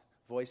lost,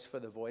 voice for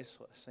the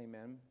voiceless.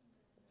 Amen.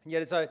 And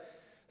yet, as I've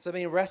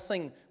been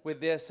wrestling with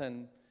this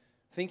and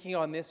thinking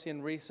on this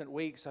in recent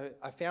weeks,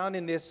 I found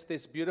in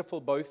this beautiful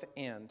both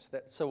and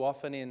that's so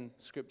often in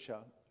Scripture.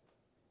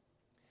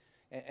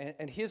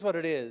 And here's what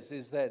it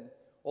is that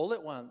all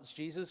at once,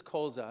 Jesus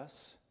calls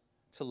us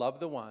to love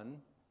the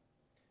one,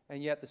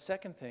 and yet the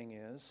second thing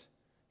is,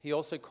 he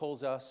also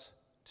calls us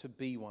to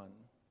be one.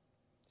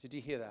 Did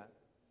you hear that?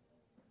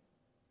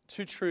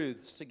 Two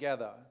truths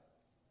together.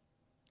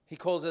 He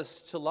calls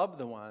us to love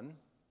the one,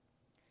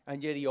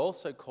 and yet he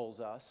also calls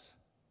us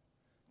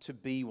to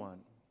be one.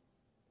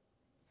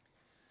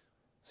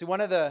 See, one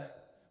of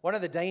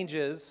the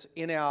dangers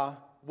in our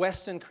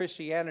Western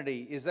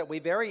Christianity is that we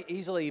very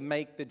easily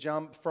make the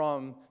jump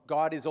from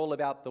God is all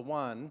about the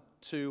one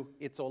to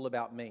it's all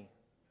about me.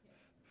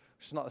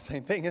 which is not the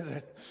same thing, is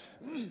it?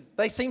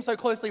 They seem so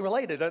closely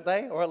related, don't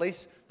they? Or at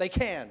least they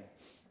can,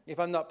 if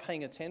I'm not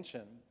paying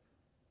attention.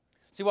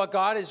 See, what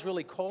God is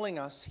really calling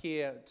us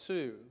here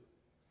to,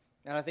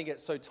 and I think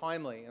it's so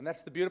timely, and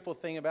that's the beautiful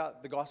thing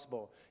about the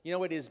gospel. You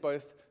know, it is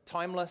both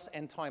timeless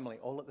and timely,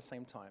 all at the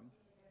same time.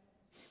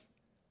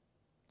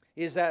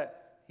 Is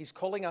that he's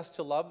calling us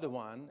to love the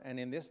one, and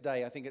in this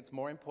day, I think it's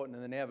more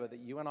important than ever that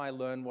you and I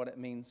learn what it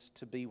means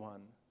to be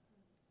one.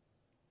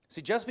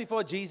 See, just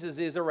before Jesus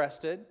is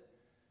arrested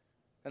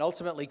and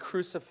ultimately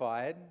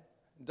crucified,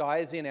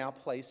 dies in our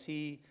place,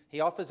 he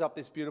offers up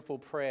this beautiful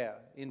prayer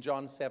in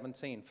John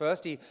 17.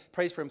 First, he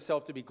prays for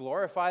himself to be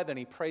glorified, then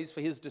he prays for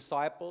his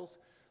disciples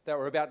that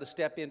were about to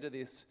step into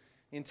this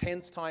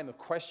intense time of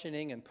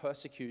questioning and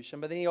persecution.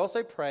 But then he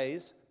also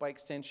prays, by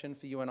extension,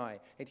 for you and I.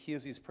 And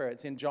here's his prayer.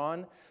 It's in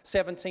John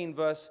 17,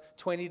 verse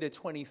 20 to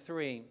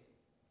 23.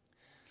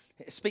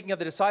 Speaking of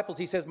the disciples,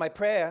 he says, "My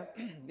prayer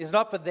is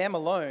not for them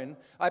alone.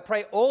 I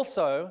pray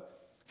also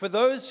for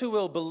those who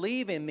will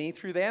believe in me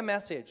through their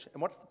message."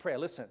 And what's the prayer?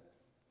 Listen.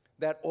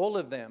 "That all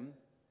of them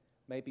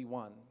may be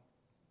one.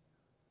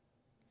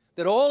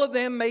 That all of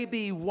them may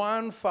be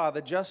one,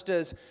 Father, just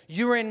as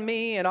you're in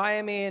me and I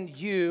am in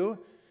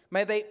you.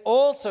 May they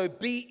also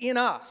be in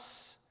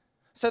us,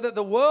 so that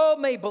the world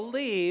may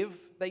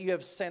believe that you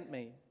have sent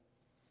me.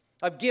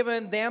 I've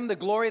given them the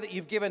glory that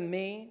you've given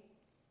me,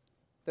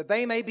 that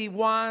they may be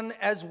one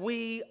as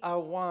we are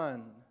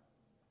one.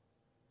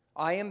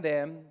 I in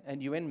them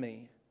and you in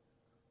me,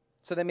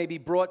 so they may be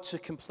brought to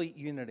complete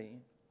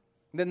unity.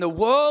 Then the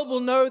world will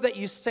know that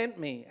you sent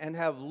me and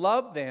have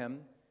loved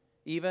them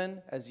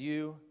even as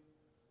you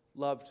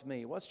loved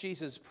me." What's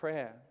Jesus'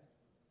 prayer?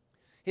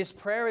 His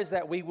prayer is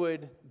that we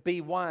would be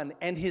one,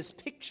 and his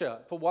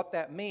picture for what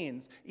that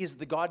means is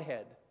the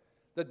Godhead.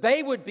 That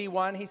they would be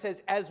one, he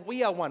says, as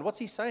we are one. What's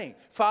he saying?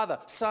 Father,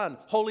 Son,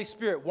 Holy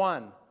Spirit,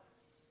 one.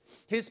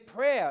 His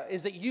prayer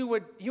is that you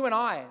and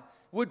I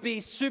would be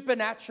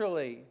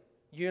supernaturally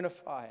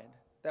unified,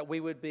 that we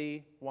would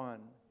be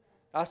one.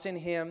 Us in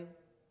him,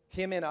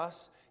 him in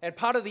us. And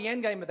part of the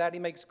end game of that, he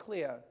makes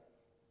clear,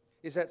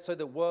 is that so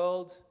the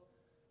world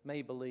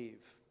may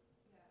believe.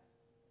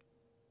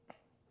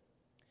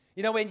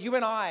 You know, when you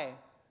and I,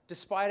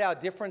 despite our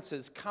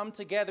differences, come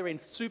together in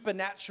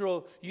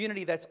supernatural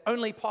unity that's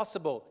only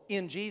possible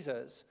in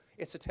Jesus,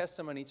 it's a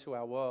testimony to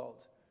our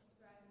world.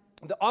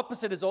 The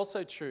opposite is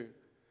also true.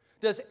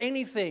 Does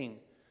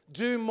anything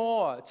do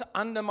more to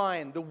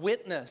undermine the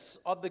witness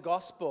of the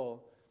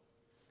gospel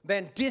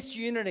than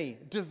disunity,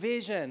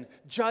 division,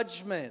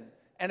 judgment,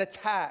 and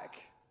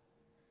attack?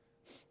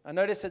 I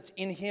notice it's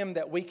in him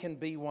that we can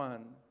be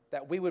one,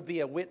 that we would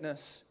be a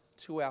witness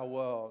to our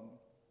world.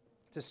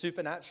 It's a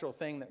supernatural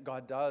thing that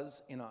God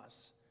does in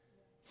us.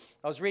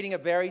 I was reading a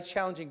very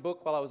challenging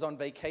book while I was on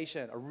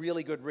vacation, a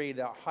really good read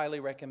that I highly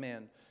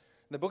recommend.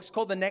 The book's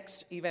called The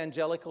Next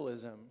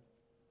Evangelicalism.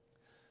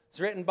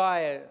 It's written by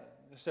a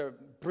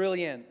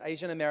brilliant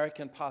Asian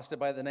American pastor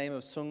by the name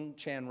of Sung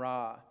Chan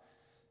Ra.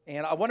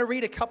 And I want to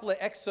read a couple of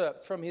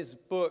excerpts from his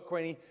book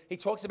when he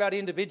talks about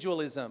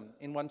individualism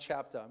in one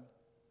chapter,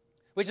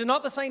 which is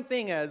not the same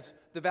thing as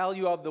the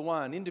value of the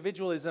one.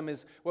 Individualism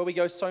is where we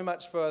go so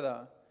much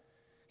further.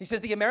 He says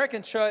the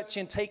American church,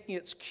 in taking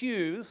its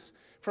cues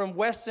from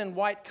Western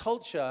white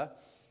culture,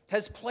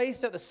 has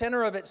placed at the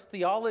center of its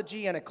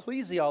theology and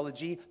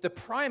ecclesiology the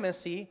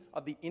primacy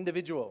of the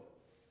individual.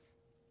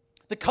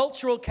 The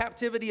cultural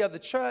captivity of the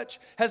church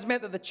has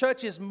meant that the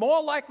church is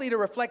more likely to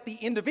reflect the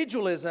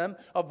individualism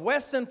of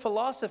Western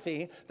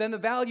philosophy than the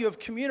value of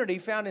community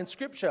found in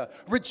Scripture,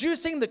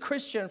 reducing the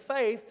Christian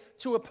faith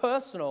to a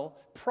personal,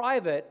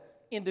 private,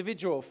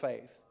 individual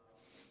faith.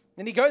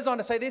 And he goes on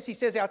to say this. He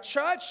says, our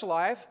church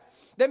life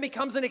then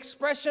becomes an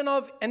expression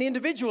of an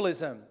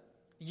individualism,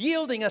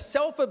 yielding a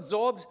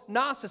self-absorbed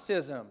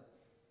narcissism.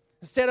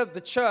 Instead of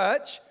the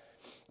church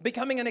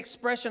becoming an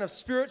expression of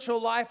spiritual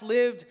life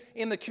lived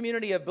in the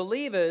community of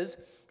believers,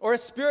 or a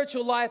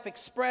spiritual life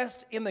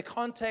expressed in the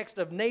context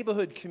of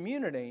neighborhood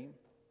community,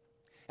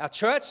 our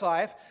church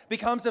life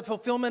becomes a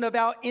fulfillment of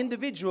our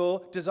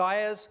individual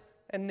desires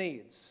and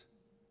needs.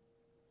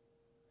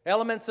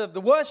 Elements of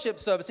the worship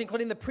service,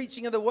 including the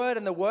preaching of the word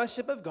and the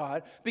worship of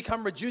God,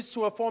 become reduced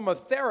to a form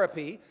of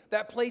therapy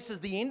that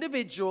places the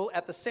individual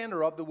at the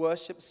center of the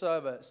worship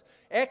service.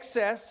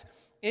 Excess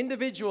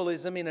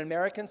individualism in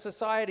American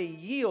society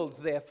yields,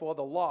 therefore,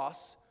 the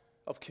loss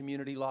of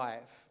community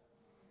life.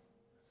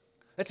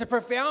 It's a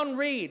profound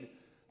read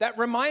that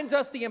reminds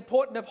us the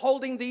importance of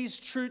holding these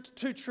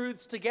two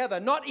truths together.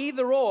 Not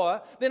either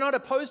or, they're not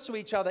opposed to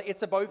each other,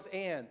 it's a both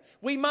and.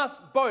 We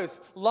must both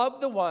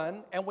love the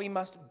one and we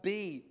must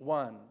be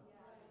one.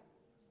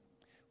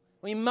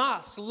 We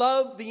must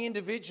love the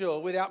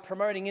individual without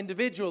promoting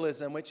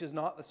individualism, which is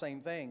not the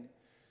same thing.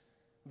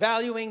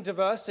 Valuing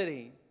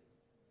diversity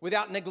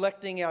without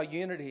neglecting our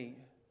unity.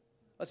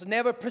 Let's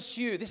never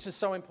pursue, this is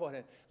so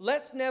important,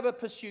 let's never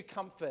pursue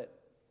comfort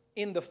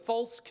in the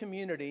false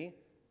community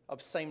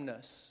of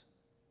sameness.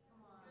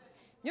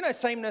 You know,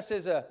 sameness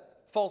is a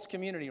false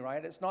community,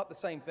 right? It's not the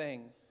same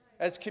thing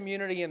as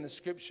community in the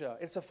Scripture.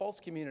 It's a false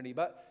community.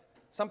 But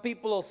Some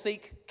people will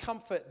seek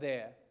comfort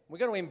there. We're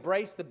going to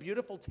embrace the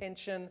beautiful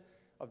tension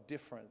of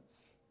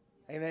difference.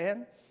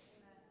 Amen?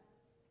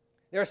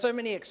 There are so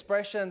many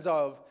expressions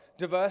of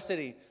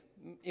diversity,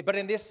 but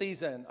in this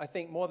season, I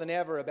think more than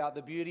ever about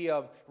the beauty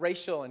of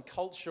racial and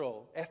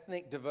cultural,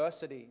 ethnic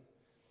diversity.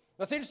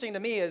 What's interesting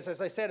to me is,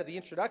 as I said at the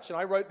introduction,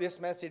 I wrote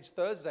this message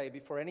Thursday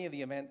before any of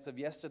the events of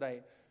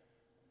yesterday.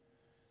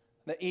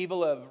 The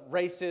evil of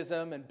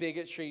racism and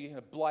bigotry,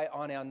 a blight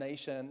on our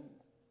nation,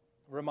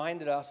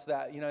 reminded us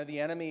that, the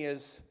enemy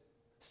is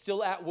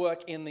still at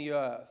work in the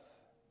earth.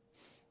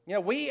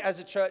 We as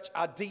a church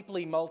are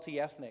deeply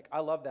multi-ethnic.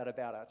 I love that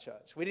about our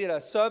church. We did a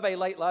survey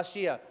late last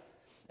year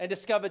and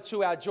discovered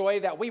to our joy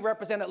that we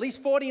represent at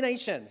least 40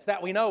 nations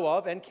that we know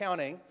of and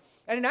counting.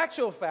 And in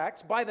actual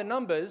fact, by the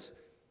numbers,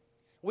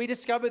 we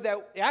discovered that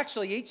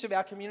actually each of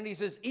our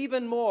communities is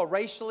even more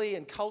racially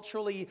and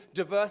culturally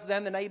diverse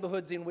than the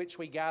neighborhoods in which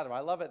we gather. I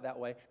love it that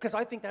way because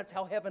I think that's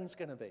how heaven's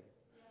going to be.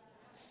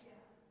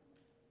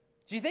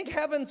 Do you think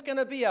heaven's going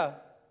to be a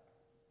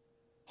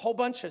whole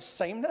bunch of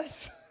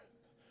sameness?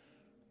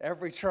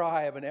 Every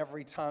tribe and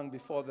every tongue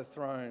before the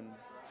throne.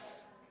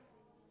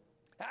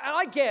 And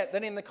I get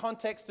that in the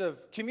context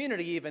of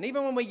community even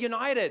when we're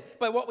united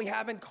by what we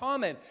have in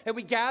common and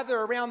we gather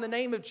around the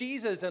name of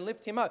Jesus and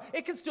lift him up,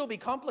 it can still be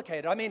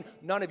complicated. I mean,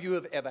 none of you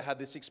have ever had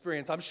this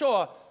experience, I'm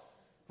sure,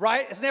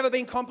 right? It's never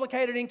been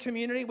complicated in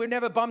community. We've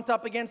never bumped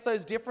up against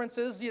those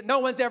differences. No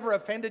one's ever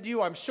offended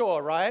you, I'm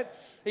sure, right?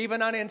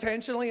 Even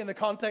unintentionally in the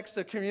context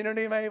of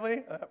community,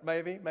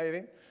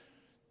 maybe.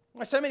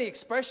 There's so many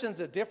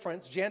expressions of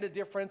difference, gender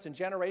difference and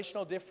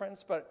generational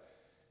difference, but,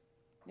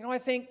 I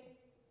think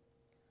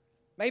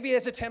maybe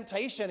there's a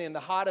temptation in the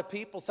heart of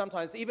people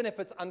sometimes, even if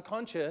it's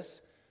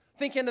unconscious,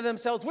 thinking to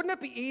themselves, wouldn't it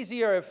be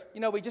easier if,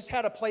 we just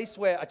had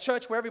a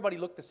church where everybody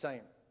looked the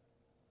same?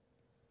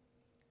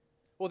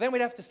 Well, then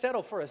we'd have to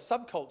settle for a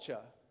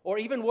subculture, or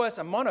even worse,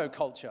 a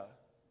monoculture.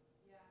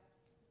 Yeah.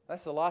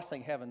 That's the last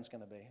thing heaven's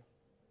going to be.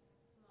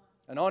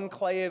 An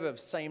enclave of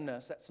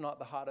sameness. That's not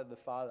the heart of the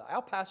Father.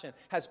 Our passion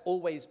has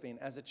always been,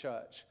 as a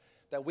church,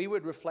 that we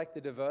would reflect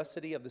the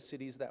diversity of the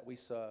cities that we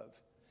serve.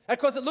 And of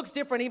course, it looks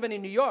different even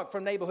in New York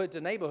from neighborhood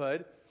to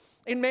neighborhood.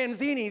 In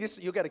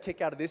Manzini, you'll get a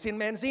kick out of this. In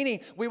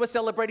Manzini, we were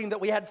celebrating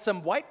that we had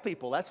some white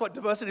people. That's what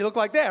diversity looked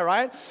like there,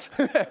 right?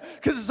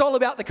 Because it's all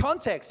about the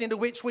context into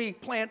which we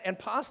plant and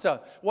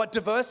pastor, what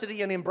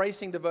diversity and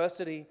embracing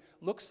diversity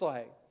looks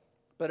like.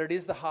 But it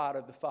is the heart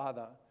of the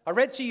Father. I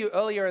read to you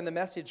earlier in the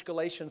message,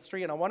 Galatians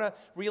 3, and I want to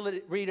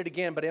read it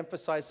again, but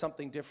emphasize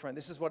something different.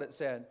 This is what it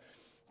said.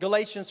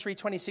 Galatians 3,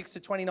 26 to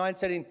 29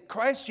 said, in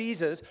Christ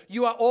Jesus,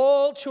 you are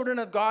all children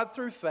of God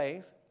through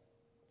faith.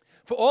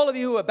 For all of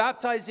you who are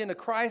baptized into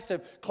Christ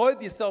have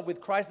clothed yourself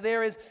with Christ.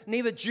 There is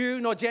neither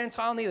Jew nor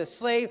Gentile, neither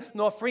slave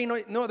nor free,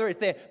 nor there is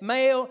there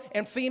male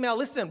and female.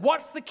 Listen,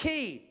 what's the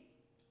key?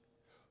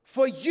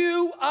 For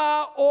you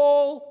are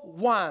all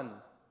one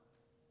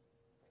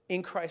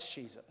in Christ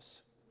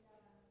Jesus.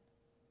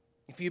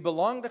 If you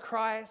belong to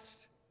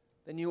Christ,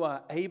 then you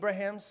are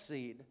Abraham's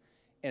seed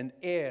and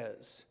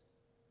heirs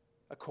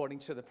according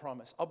to the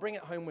promise. I'll bring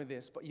it home with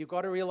this, but you've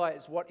got to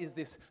realize, what is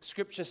this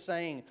scripture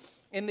saying?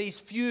 In these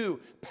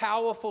few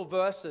powerful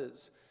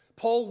verses,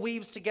 Paul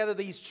weaves together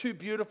these two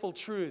beautiful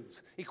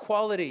truths,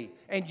 equality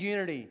and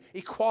unity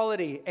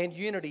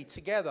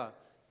together.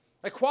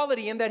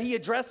 Equality in that he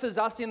addresses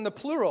us in the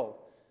plural.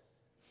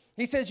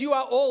 He says, you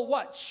are all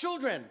what?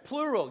 Children,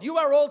 plural. You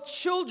are all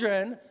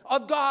children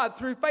of God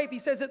through faith. He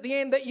says at the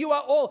end that you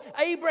are all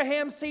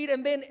Abraham's seed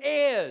and then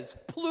heirs,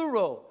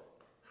 plural.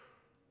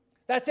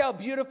 That's our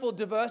beautiful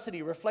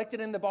diversity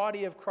reflected in the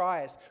body of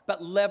Christ,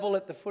 but level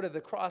at the foot of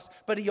the cross.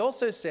 But he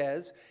also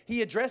says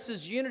he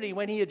addresses unity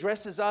when he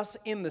addresses us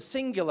in the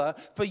singular,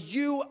 for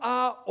you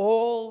are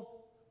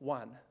all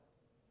one.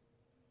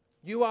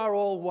 You are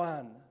all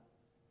one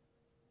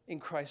in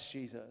Christ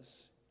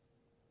Jesus.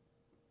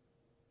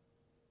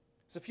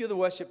 So if you're the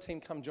worship team,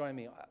 come join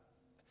me.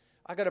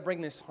 I got to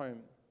bring this home.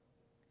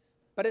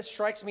 But it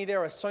strikes me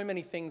there are so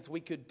many things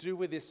we could do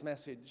with this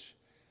message.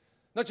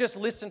 Not just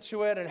listen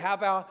to it and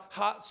have our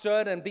heart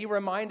stirred and be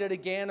reminded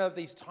again of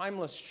these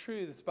timeless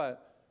truths,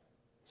 but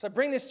so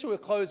bring this to a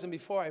close, and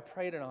before I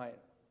pray tonight,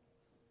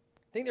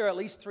 I think there are at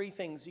least 3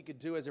 things you could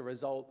do as a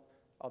result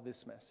of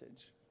this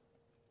message.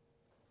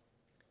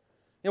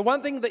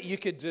 One thing that you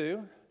could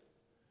do,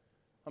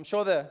 I'm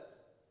sure the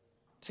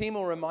team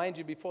will remind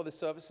you before the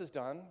service is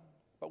done,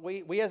 but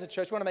we as a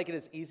church want to make it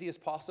as easy as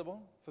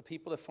possible for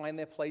people to find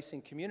their place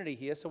in community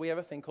here, so we have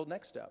a thing called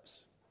Next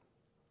Steps.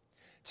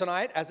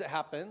 Tonight, as it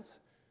happens,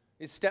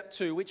 is step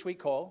 2, which we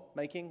call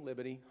Making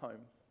Liberty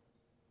Home.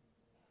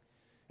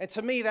 And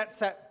to me,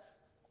 it's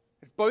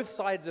both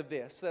sides of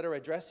this that are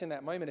addressed in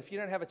that moment. If you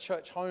don't have a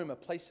church home, a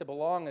place to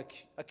belong,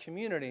 a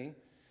community,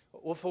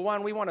 well, for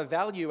one, we want to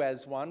value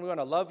as one. We want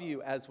to love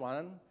you as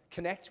one,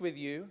 connect with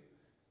you,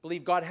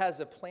 believe God has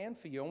a plan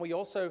for you. And we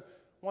also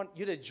want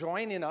you to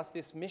join in us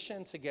this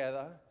mission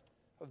together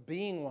of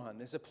being one.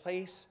 There's a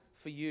place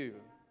for you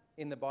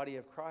in the body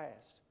of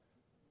Christ.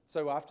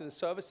 So after the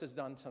service is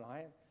done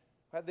tonight,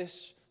 At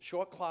this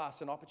short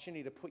class, an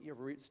opportunity to put your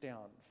roots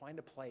down, find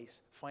a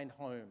place, find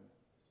home,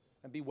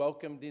 and be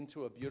welcomed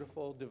into a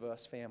beautiful,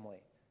 diverse family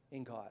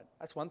in God.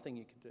 That's one thing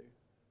you could do.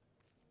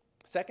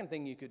 Second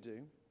thing you could do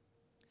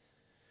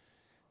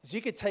is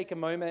you could take a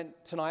moment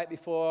tonight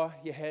before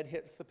your head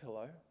hits the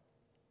pillow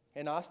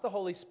and ask the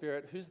Holy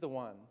Spirit, who's the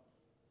one?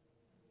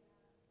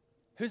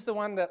 Who's the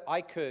one that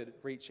I could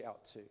reach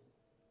out to?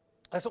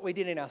 That's what we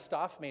did in our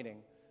staff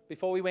meeting.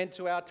 Before we went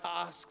to our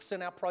tasks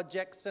and our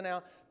projects and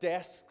our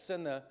desks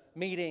and the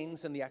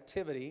meetings and the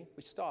activity,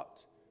 we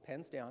stopped,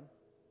 pens down.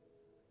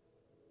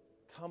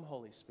 Come,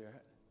 Holy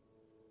Spirit.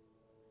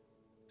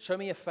 Show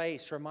me a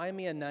face, remind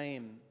me a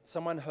name,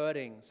 someone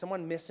hurting,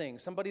 someone missing,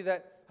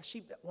 a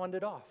sheep that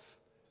wandered off,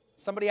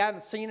 somebody I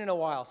haven't seen in a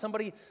while,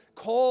 somebody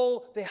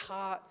call their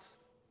hearts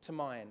to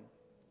mine.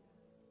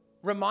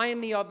 Remind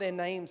me of their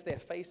names, their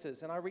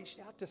faces. And I reached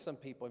out to some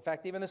people. In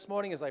fact, even this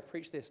morning as I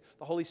preached this,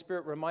 the Holy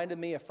Spirit reminded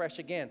me afresh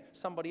again,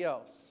 somebody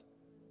else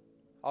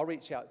I'll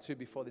reach out to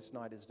before this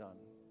night is done.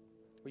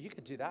 Well, you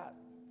could do that.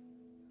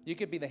 You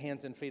could be the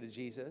hands and feet of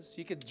Jesus.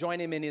 You could join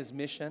him in his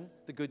mission,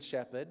 the Good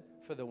Shepherd,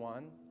 for the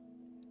one.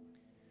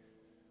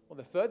 Well,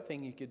 the third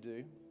thing you could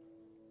do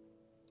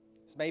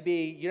is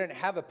maybe you don't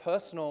have a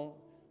personal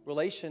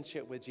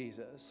relationship with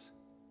Jesus.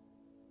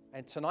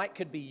 And tonight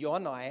could be your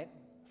night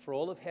for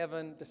all of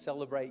heaven to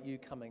celebrate you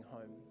coming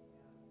home.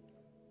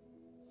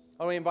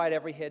 I want to invite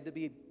every head to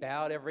be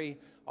bowed, every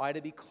eye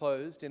to be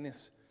closed in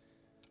this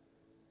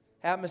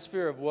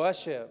atmosphere of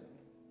worship.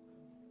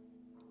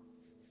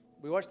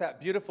 We watched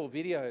that beautiful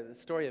video, the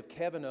story of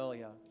Kevin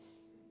earlier.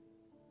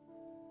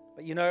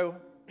 But you know,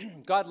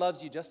 God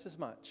loves you just as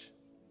much.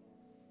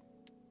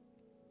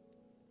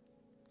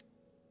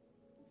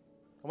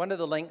 I wonder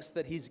the lengths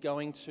that he's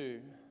going to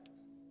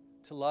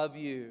love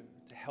you,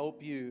 to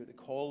help you, to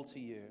call to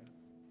you,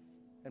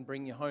 and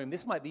bring you home.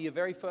 This might be your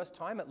very first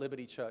time at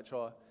Liberty Church,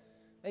 or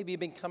maybe you've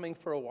been coming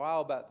for a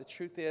while, but the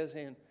truth is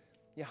in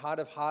your heart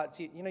of hearts,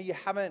 you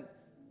haven't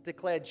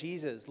declared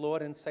Jesus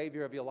Lord and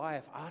Savior of your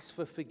life. Ask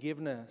for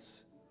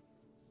forgiveness.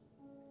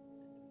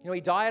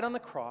 He died on the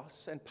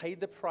cross and paid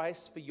the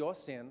price for your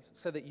sins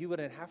so that you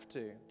wouldn't have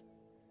to.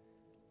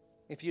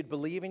 If you'd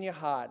believe in your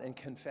heart and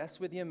confess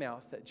with your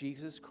mouth that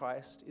Jesus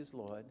Christ is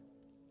Lord,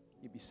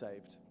 you'd be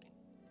saved.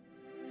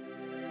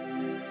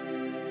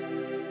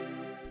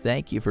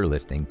 Thank you for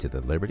listening to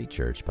the Liberty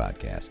Church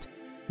podcast.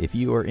 If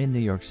you are in New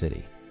York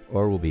City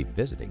or will be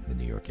visiting the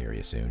New York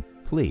area soon,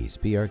 please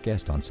be our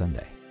guest on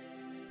Sunday.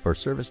 For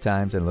service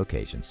times and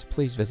locations,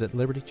 please visit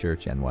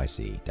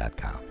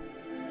libertychurchnyc.com.